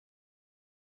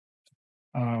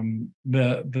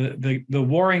 The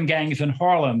warring gangs in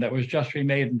Harlem that was just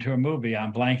remade into a movie.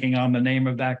 I'm blanking on the name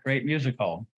of that great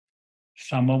musical.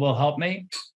 Someone will help me.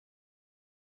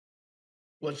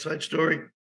 West Side Story.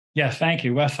 Yes, thank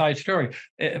you. West Side Story.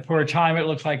 For a time, it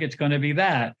looks like it's going to be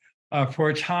that. For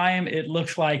a time, it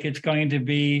looks like it's going to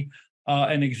be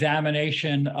an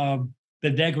examination of the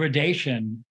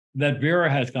degradation that Vera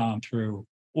has gone through,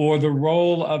 or the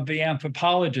role of the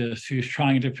anthropologist who's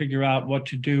trying to figure out what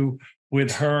to do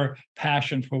with her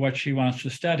passion for what she wants to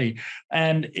study.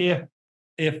 And if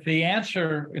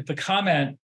the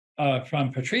comment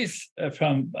from Patrice,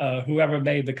 from whoever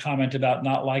made the comment about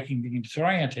not liking being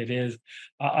disoriented is,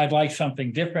 I'd like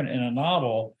something different in a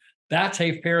novel, that's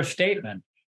a fair statement.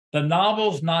 The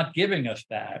novel's not giving us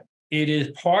that. It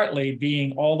is partly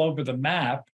being all over the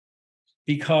map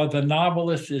because the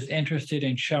novelist is interested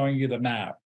in showing you the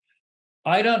map.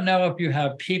 I don't know if you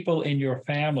have people in your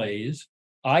families,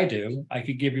 I do, I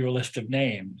could give you a list of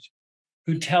names,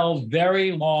 who tell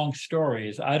very long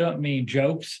stories. I don't mean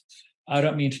jokes, I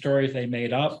don't mean stories they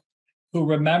made up, who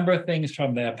remember things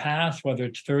from their past, whether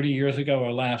it's 30 years ago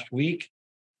or last week,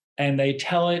 and they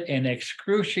tell it in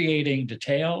excruciating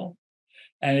detail.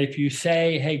 And if you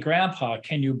say, hey, Grandpa,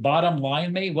 can you bottom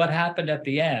line me? What happened at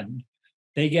the end?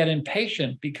 They get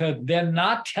impatient because they're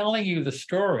not telling you the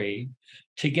story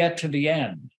to get to the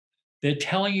end. They're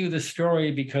telling you the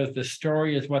story because the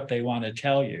story is what they want to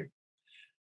tell you.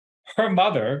 Her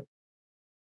mother,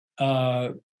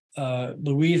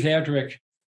 Louise Erdrich,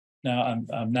 now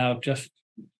I'm now just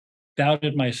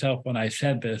doubted myself when I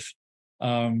said this.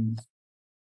 No,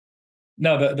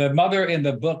 the mother in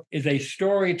the book is a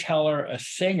storyteller, a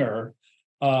singer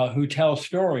who tells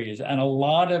stories. And a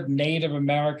lot of Native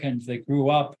Americans that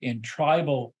grew up in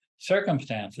tribal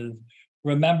circumstances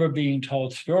remember being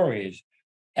told stories.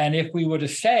 And if we were to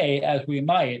say, as we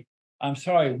might, I'm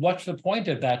sorry, what's the point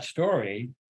of that story?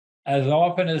 As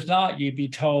often as not, you'd be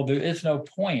told there is no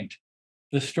point.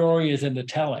 The story is in the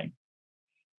telling.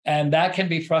 And that can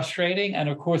be frustrating. And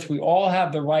of course, we all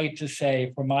have the right to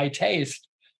say, for my taste,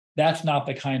 that's not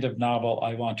the kind of novel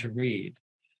I want to read.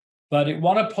 But it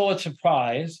won a Pulitzer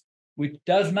Prize, which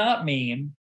does not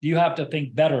mean you have to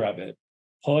think better of it.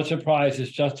 Pulitzer Prize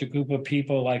is just a group of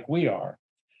people like we are.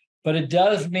 But it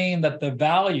does mean that the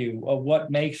value of what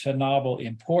makes a novel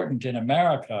important in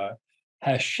America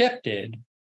has shifted,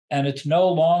 and it's no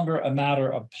longer a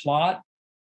matter of plot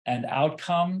and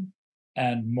outcome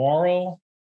and moral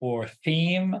or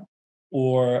theme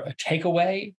or a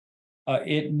takeaway.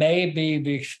 It may be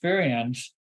the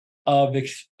experience of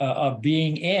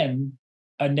being in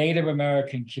a Native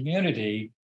American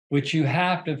community, which you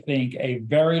have to think a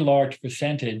very large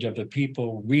percentage of the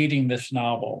people reading this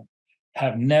novel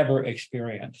have never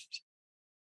experienced.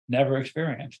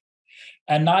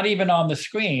 And not even on the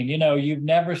screen. You know, you've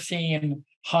never seen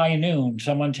High Noon.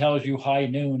 Someone tells you High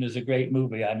Noon is a great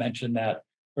movie. I mentioned that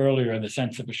earlier in the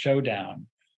sense of a showdown.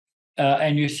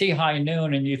 And you see High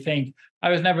Noon and you think, I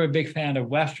was never a big fan of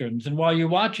Westerns. And while you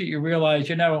watch it, you realize,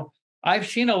 you know, I've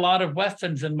seen a lot of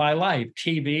Westerns in my life,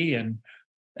 TV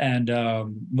and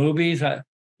movies.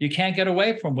 You can't get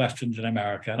away from Westerns in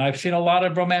America. And I've seen a lot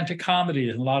of romantic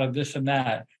comedies and a lot of this and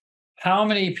that. How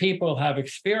many people have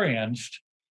experienced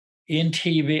on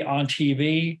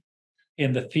TV,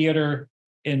 in the theater,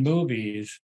 in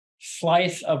movies,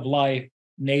 slice of life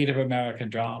Native American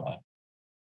drama?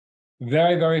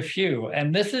 Very, very few.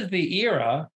 And this is the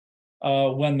era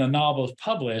when the novel is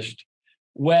published,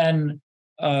 when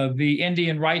the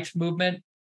Indian rights movement,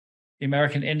 the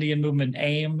American Indian movement,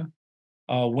 AIM,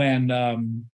 when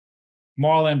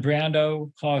Marlon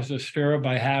Brando caused a stir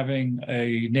by having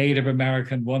a Native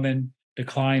American woman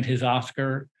decline his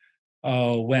Oscar,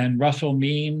 when Russell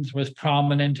Means was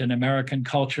prominent in American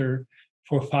culture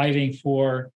for fighting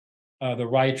for the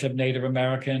rights of Native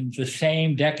Americans, the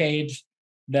same decades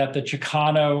that the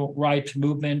Chicano rights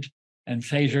movement and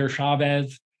Cesar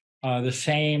Chavez, the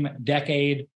same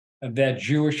decade that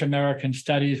Jewish American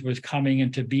studies was coming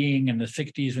into being in the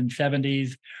 60s and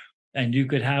 70s. And you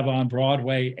could have on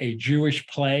Broadway a Jewish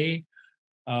play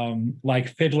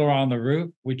like Fiddler on the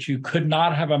Roof, which you could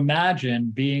not have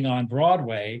imagined being on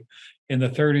Broadway in the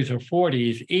 30s or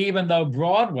 40s, even though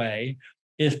Broadway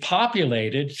is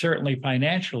populated, certainly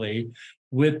financially,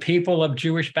 with people of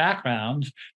Jewish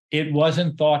backgrounds. It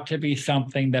wasn't thought to be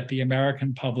something that the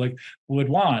American public would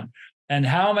want. And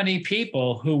how many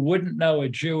people who wouldn't know a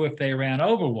Jew if they ran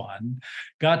over one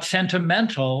got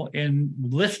sentimental in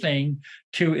listening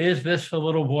to Is This the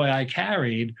Little Boy I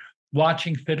Carried,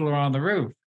 watching Fiddler on the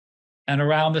Roof. And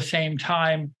around the same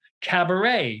time,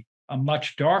 Cabaret, a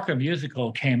much darker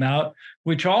musical, came out,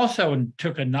 which also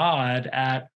took a nod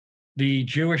at the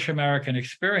Jewish American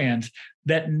experience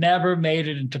that never made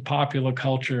it into popular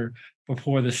culture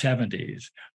before the 70s.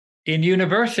 In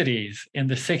universities in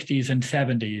the 60s and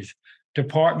 70s,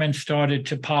 departments started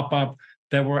to pop up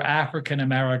that were African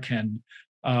American,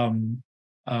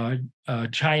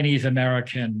 Chinese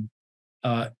American,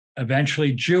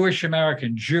 eventually Jewish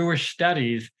American, Jewish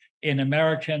studies in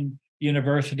American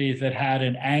universities that had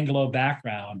an Anglo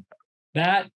background.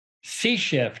 That sea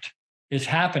shift is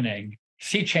happening,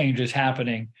 sea change is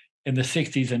happening in the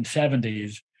 60s and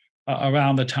 70s,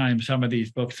 around the time some of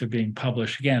these books are being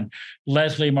published. Again,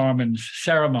 Leslie Marmon's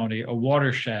Ceremony, A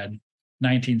Watershed,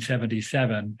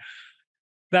 1977.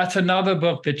 That's another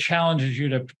book that challenges you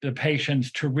to the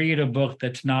patience to read a book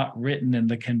that's not written in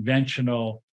the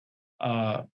conventional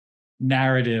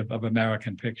narrative of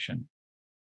American fiction.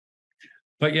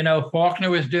 But, Faulkner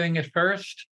was doing it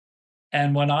first.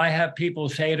 And when I have people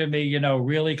say to me,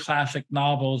 really classic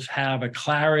novels have a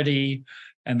clarity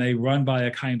and they run by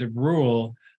a kind of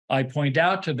rule, I point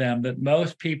out to them that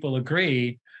most people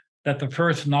agree that the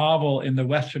first novel in the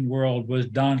Western world was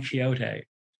Don Quixote.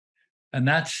 And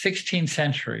that's 16th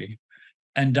century.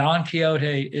 And Don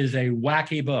Quixote is a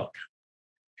wacky book.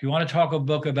 If you want to talk a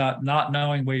book about not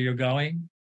knowing where you're going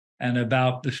and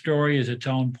about the story as its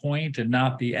own point and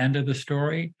not the end of the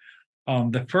story,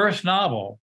 the first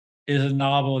novel is a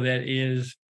novel that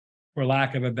is, for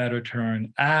lack of a better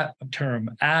term,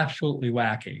 absolutely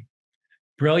wacky,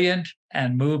 brilliant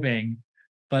and moving,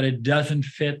 but it doesn't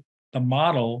fit the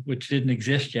model, which didn't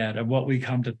exist yet, of what we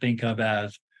come to think of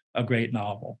as a great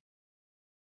novel.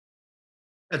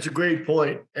 That's a great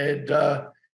point. And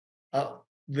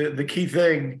the key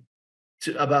thing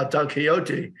about Don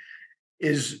Quixote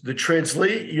is the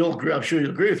I'm sure you'll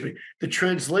agree with me. The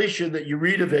translation that you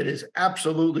read of it is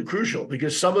absolutely crucial,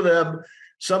 because some of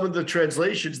the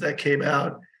translations that came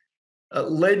out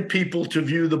led people to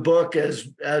view the book as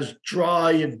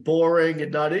dry and boring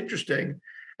and not interesting.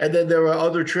 And then there are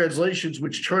other translations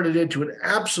which turn it into an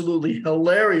absolutely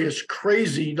hilarious,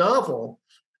 crazy novel.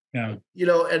 Yeah.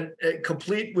 And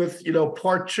complete with,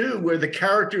 part two, where the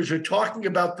characters are talking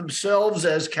about themselves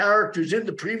as characters in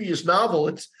the previous novel.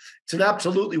 It's an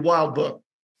absolutely wild book.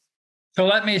 So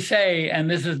let me say, and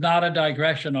this is not a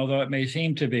digression, although it may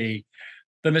seem to be,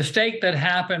 the mistake that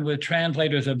happened with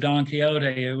translators of Don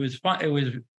Quixote, it was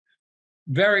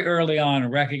very early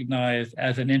on recognized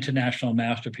as an international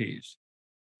masterpiece.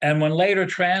 And when later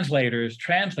translators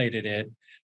translated it,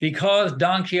 because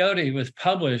Don Quixote was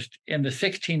published in the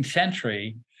 16th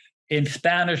century in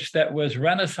Spanish that was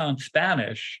Renaissance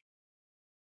Spanish,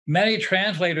 many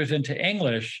translators into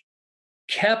English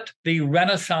kept the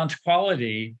Renaissance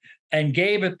quality and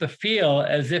gave it the feel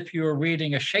as if you were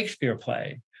reading a Shakespeare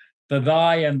play, the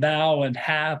thy and thou and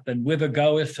hath and whither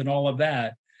goest and all of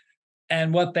that.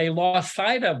 And what they lost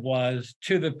sight of was,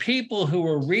 to the people who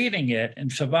were reading it in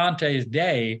Cervantes'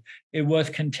 day, it was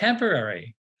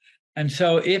contemporary. And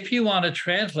so if you want to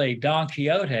translate Don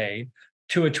Quixote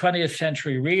to a 20th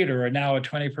century reader, or now a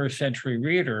 21st century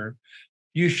reader,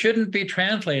 you shouldn't be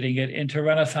translating it into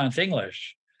Renaissance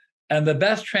English. And the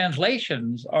best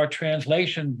translations are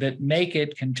translations that make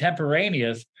it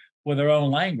contemporaneous with their own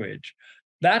language.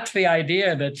 That's the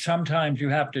idea, that sometimes you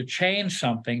have to change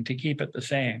something to keep it the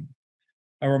same.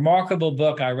 A remarkable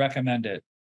book, I recommend it.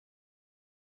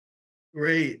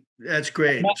 Great. That's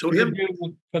great. So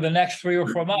for the next 3 or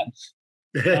 4 months.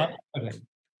 Okay.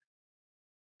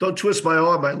 Don't twist my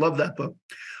arm. I love that book.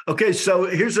 Okay, so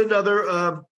here's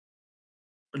another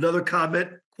comment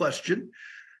question.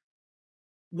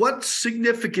 What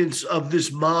significance of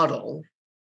this model,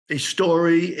 a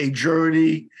story, a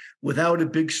journey without a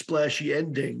big splashy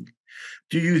ending,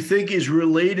 do you think is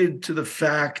related to the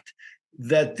fact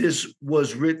that this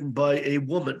was written by a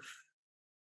woman?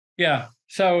 Yeah.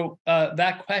 So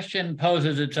that question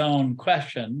poses its own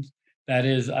questions. That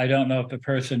is, I don't know if the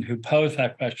person who posed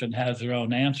that question has their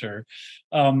own answer.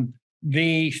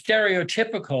 The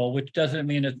stereotypical, which doesn't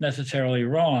mean it's necessarily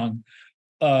wrong,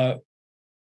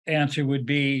 answer would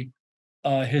be,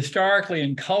 historically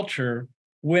in culture,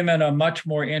 women are much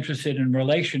more interested in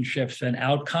relationships than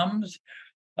outcomes.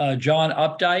 John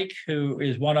Updike, who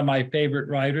is one of my favorite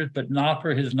writers, but not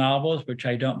for his novels, which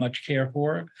I don't much care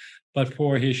for, but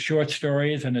for his short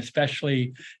stories and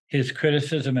especially his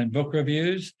criticism and book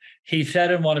reviews. He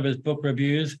said in one of his book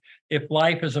reviews, if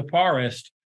life is a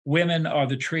forest, women are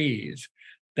the trees,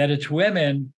 that it's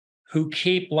women who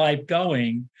keep life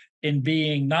going in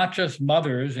being not just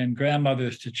mothers and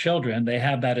grandmothers to children. They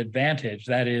have that advantage,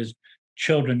 that is,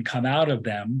 children come out of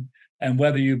them. And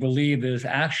whether you believe there's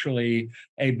actually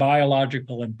a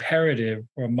biological imperative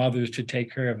for mothers to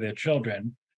take care of their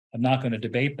children, I'm not going to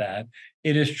debate that.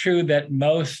 It is true that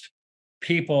most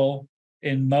people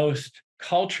in most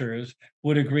cultures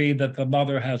would agree that the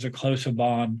mother has a closer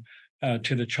bond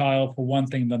to the child. For one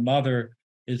thing, the mother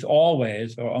is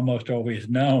always or almost always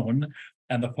known,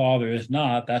 and the father is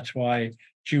not. That's why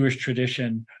Jewish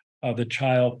tradition, the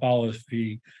child follows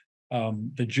the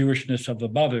Jewishness of the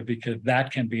mother, because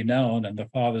that can be known and the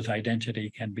father's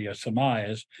identity can be a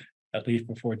surmise, at least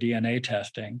before DNA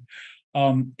testing.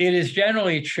 It is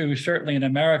generally true, certainly in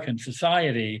American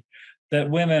society, that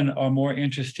women are more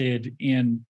interested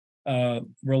in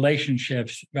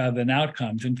relationships rather than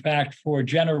outcomes. In fact, for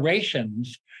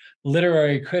generations,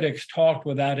 literary critics talked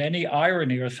without any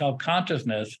irony or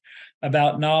self-consciousness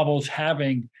about novels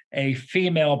having a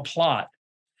female plot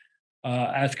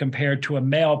as compared to a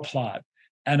male plot.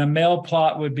 And a male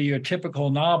plot would be your typical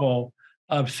novel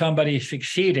of somebody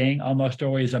succeeding, almost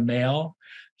always a male.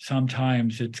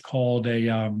 Sometimes it's called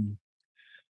a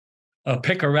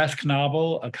picaresque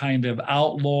novel, a kind of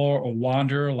outlaw or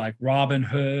wanderer like Robin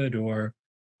Hood or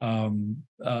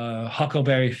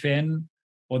Huckleberry Finn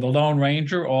or the Lone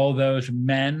Ranger. All those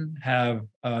men have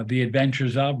the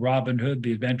adventures of Robin Hood,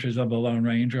 the adventures of the Lone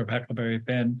Ranger, of Huckleberry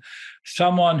Finn.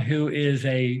 Someone who is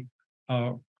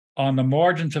on the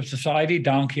margins of society,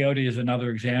 Don Quixote is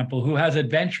another example, who has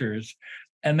adventures,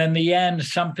 and then in the end,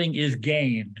 something is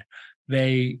gained.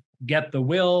 They get the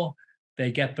will,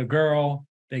 they get the girl,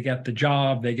 they get the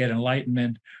job, they get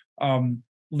enlightenment.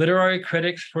 Literary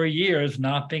critics for years,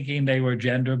 not thinking they were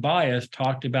gender biased,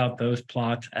 talked about those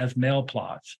plots as male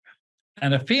plots.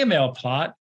 And a female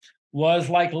plot was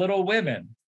like Little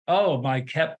Women. Oh, I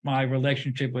kept my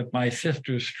relationship with my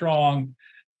sister strong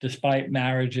despite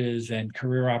marriages and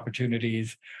career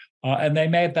opportunities. And they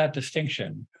made that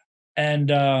distinction. And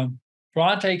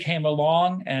Bronte came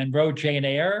along and wrote Jane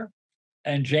Eyre.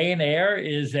 And Jane Eyre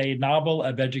is a novel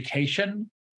of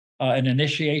education, an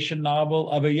initiation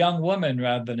novel of a young woman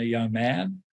rather than a young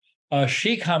man.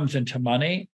 She comes into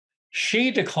money. She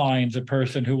declines a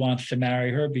person who wants to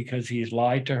marry her because he's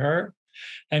lied to her.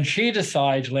 And she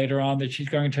decides later on that she's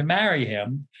going to marry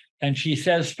him. And she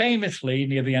says famously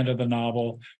near the end of the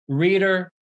novel,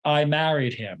 "Reader, I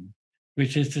married him,"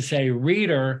 which is to say,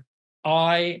 reader,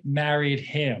 I married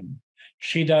him.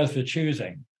 She does the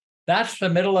choosing. That's the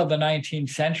middle of the 19th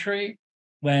century,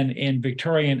 when in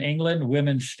Victorian England,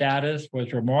 women's status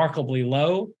was remarkably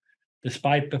low,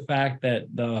 despite the fact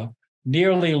that the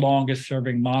nearly longest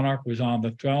serving monarch was on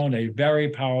the throne, a very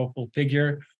powerful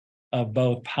figure of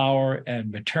both power and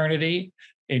maternity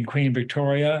in Queen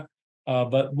Victoria.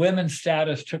 But women's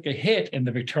status took a hit in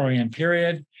the Victorian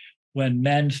period when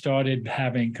men started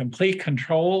having complete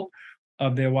control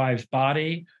of their wives'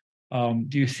 body.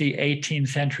 You see 18th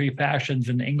century fashions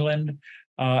in England,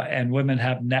 and women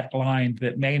have necklines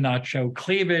that may not show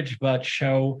cleavage, but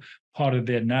show part of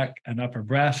their neck and upper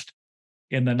breast.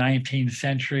 In the 19th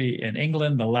century in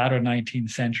England, the latter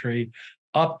 19th century,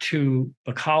 up to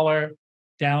the collar,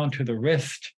 down to the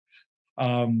wrist.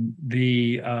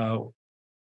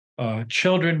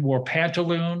 Children wore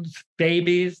pantaloons,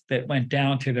 babies that went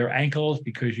down to their ankles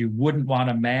because you wouldn't want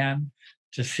a man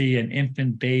to see an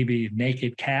infant baby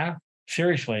naked calf.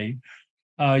 Seriously,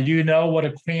 you know what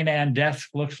a Queen Anne desk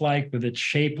looks like with its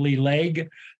shapely leg.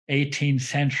 18th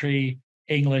century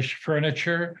English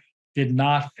furniture did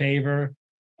not favor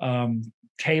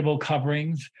table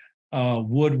coverings.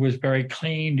 Wood was very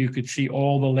clean. You could see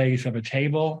all the legs of a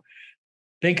table.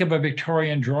 Think of a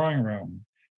Victorian drawing room.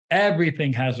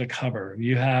 Everything has a cover.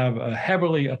 You have a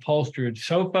heavily upholstered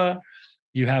sofa.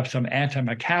 You have some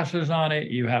antimacassars on it.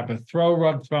 You have a throw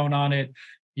rug thrown on it.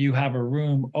 You have a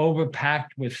room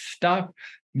overpacked with stuff,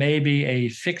 maybe a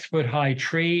 6-foot-high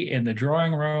tree in the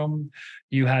drawing room.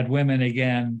 You had women,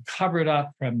 again, covered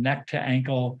up from neck to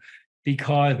ankle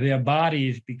because their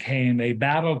bodies became a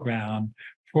battleground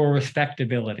for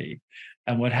respectability.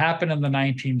 And what happened in the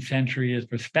 19th century is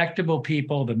respectable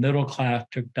people, the middle class,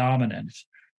 took dominance.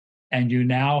 And you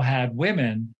now had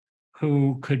women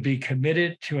who could be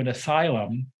committed to an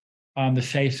asylum on the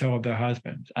say-so of their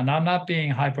husbands. And I'm not being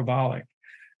hyperbolic.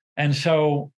 And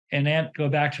so, and go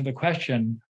back to the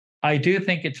question, I do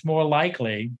think it's more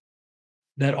likely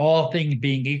that all things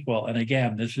being equal, and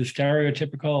again, this is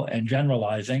stereotypical and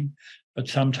generalizing, but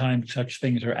sometimes such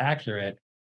things are accurate,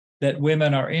 that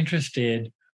women are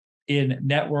interested in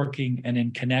networking and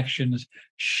in connections.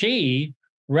 She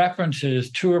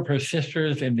references two of her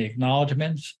sisters in the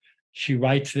acknowledgments. She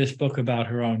writes this book about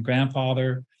her own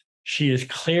grandfather. She is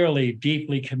clearly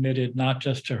deeply committed, not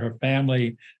just to her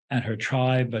family and her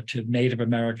tribe, but to Native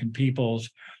American peoples.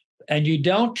 And you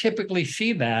don't typically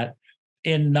see that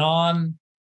in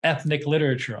non-ethnic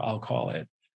literature, I'll call it.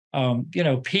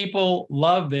 People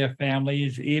love their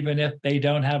families, even if they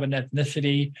don't have an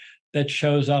ethnicity that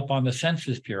shows up on the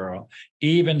Census Bureau.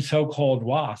 Even so-called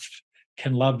WASPs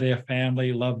can love their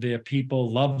family, love their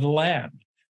people, love the land.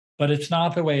 But it's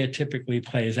not the way it typically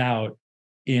plays out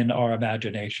in our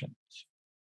imaginations.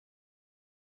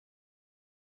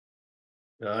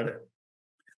 Got it.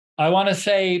 I want to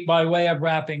say, by way of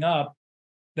wrapping up,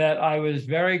 that I was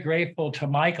very grateful to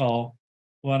Michael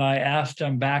when I asked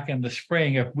him back in the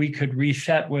spring if we could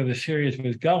reset where the series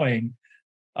was going.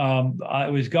 I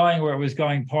was going where it was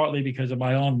going partly because of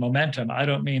my own momentum. I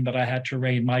don't mean that I had to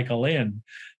rein Michael in,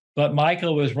 but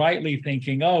Michael was rightly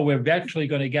thinking, oh, we're eventually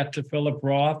going to get to Philip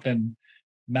Roth and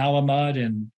Malamud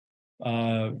and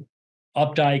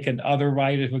Updike and other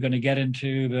writers. We're going to get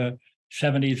into the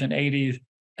 70s and 80s.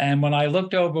 And when I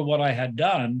looked over what I had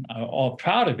done, all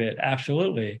proud of it,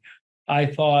 absolutely, I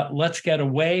thought, let's get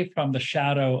away from the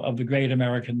shadow of the great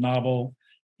American novel.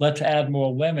 Let's add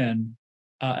more women.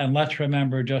 And let's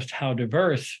remember just how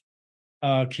diverse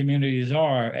communities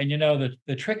are. And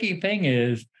the tricky thing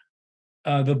is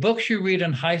the books you read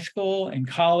in high school and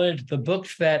college, the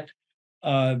books that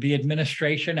the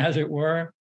administration, as it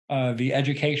were, the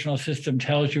educational system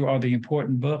tells you are the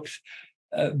important books,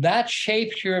 that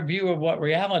shapes your view of what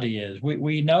reality is.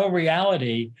 We know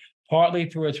reality partly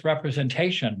through its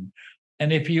representation.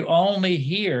 And if you only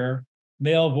hear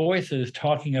male voices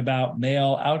talking about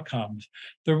male outcomes,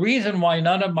 the reason why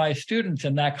none of my students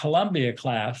in that Columbia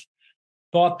class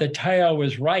thought that Teo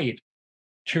was right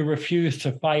to refuse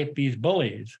to fight these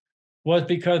bullies was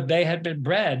because they had been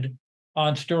bred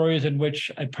on stories in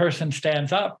which a person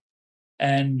stands up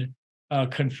and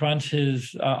confronts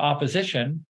his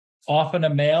opposition, often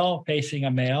a male facing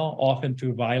a male, often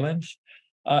through violence,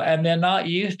 and they're not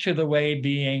used to the way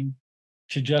being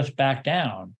to just back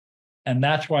down. And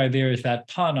that's why there is that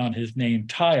pun on his name,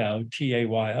 Tayo,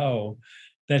 T-A-Y-O,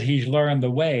 that he's learned the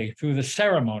way through the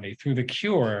ceremony, through the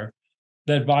cure,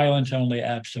 that violence only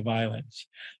adds to violence.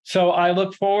 So I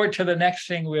look forward to the next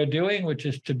thing we're doing, which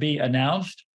is to be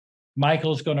announced.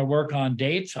 Michael's going to work on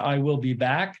dates. I will be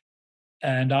back,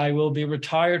 and I will be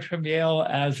retired from Yale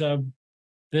as of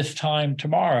this time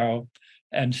tomorrow.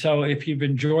 And so if you've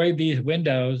enjoyed these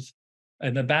windows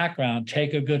in the background,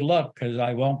 take a good look, because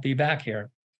I won't be back here.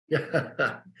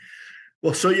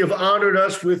 Well, so you've honored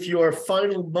us with your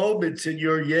final moments in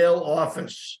your Yale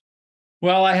office.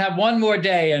 Well, I have one more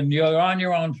day, and you're on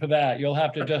your own for that. You'll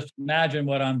have to just imagine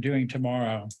what I'm doing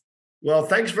tomorrow. Well,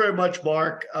 thanks very much,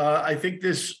 Mark. I think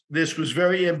this was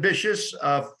very ambitious.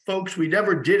 Folks, we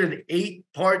never did an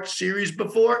 8-part series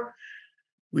before.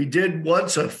 We did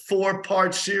once a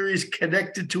 4-part series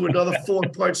connected to another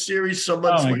 4-part series some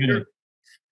months later. Goodness.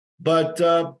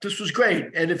 But this was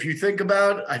great. And if you think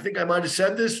about, I think I might have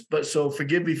said this, but so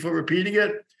forgive me for repeating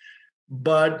it.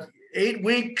 But 8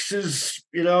 weeks is,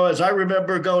 as I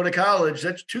remember going to college,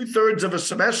 that's 2/3 of a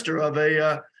semester of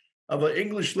an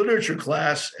English literature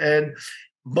class. And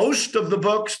most of the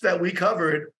books that we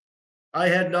covered, I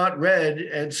had not read,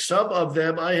 and some of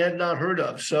them I had not heard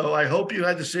of. So I hope you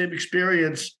had the same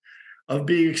experience of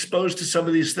being exposed to some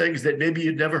of these things that maybe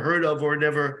you'd never heard of or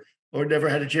never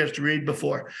had a chance to read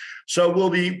before. So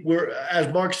we're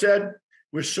as Mark said,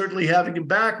 we're certainly having him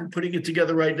back. We're putting it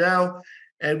together right now,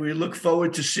 and we look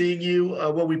forward to seeing you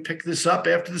when we pick this up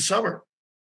after the summer.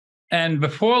 And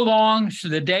before long, so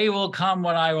the day will come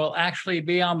when I will actually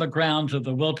be on the grounds of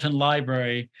the Wilton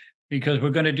Library, because we're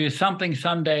going to do something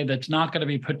someday that's not going to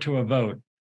be put to a vote.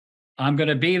 I'm going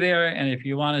to be there, and if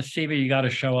you want to see me, you got to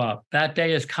show up. That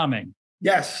day is coming.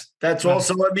 Yes, that's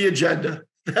also on the agenda.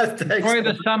 Enjoy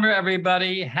the summer,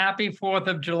 everybody. Happy 4th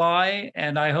of July,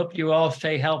 and I hope you all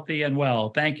stay healthy and well.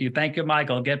 Thank you. Thank you,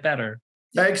 Michael. Get better.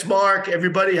 Thanks, Mark.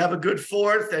 Everybody have a good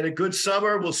 4th and a good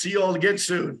summer. We'll see you all again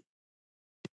soon.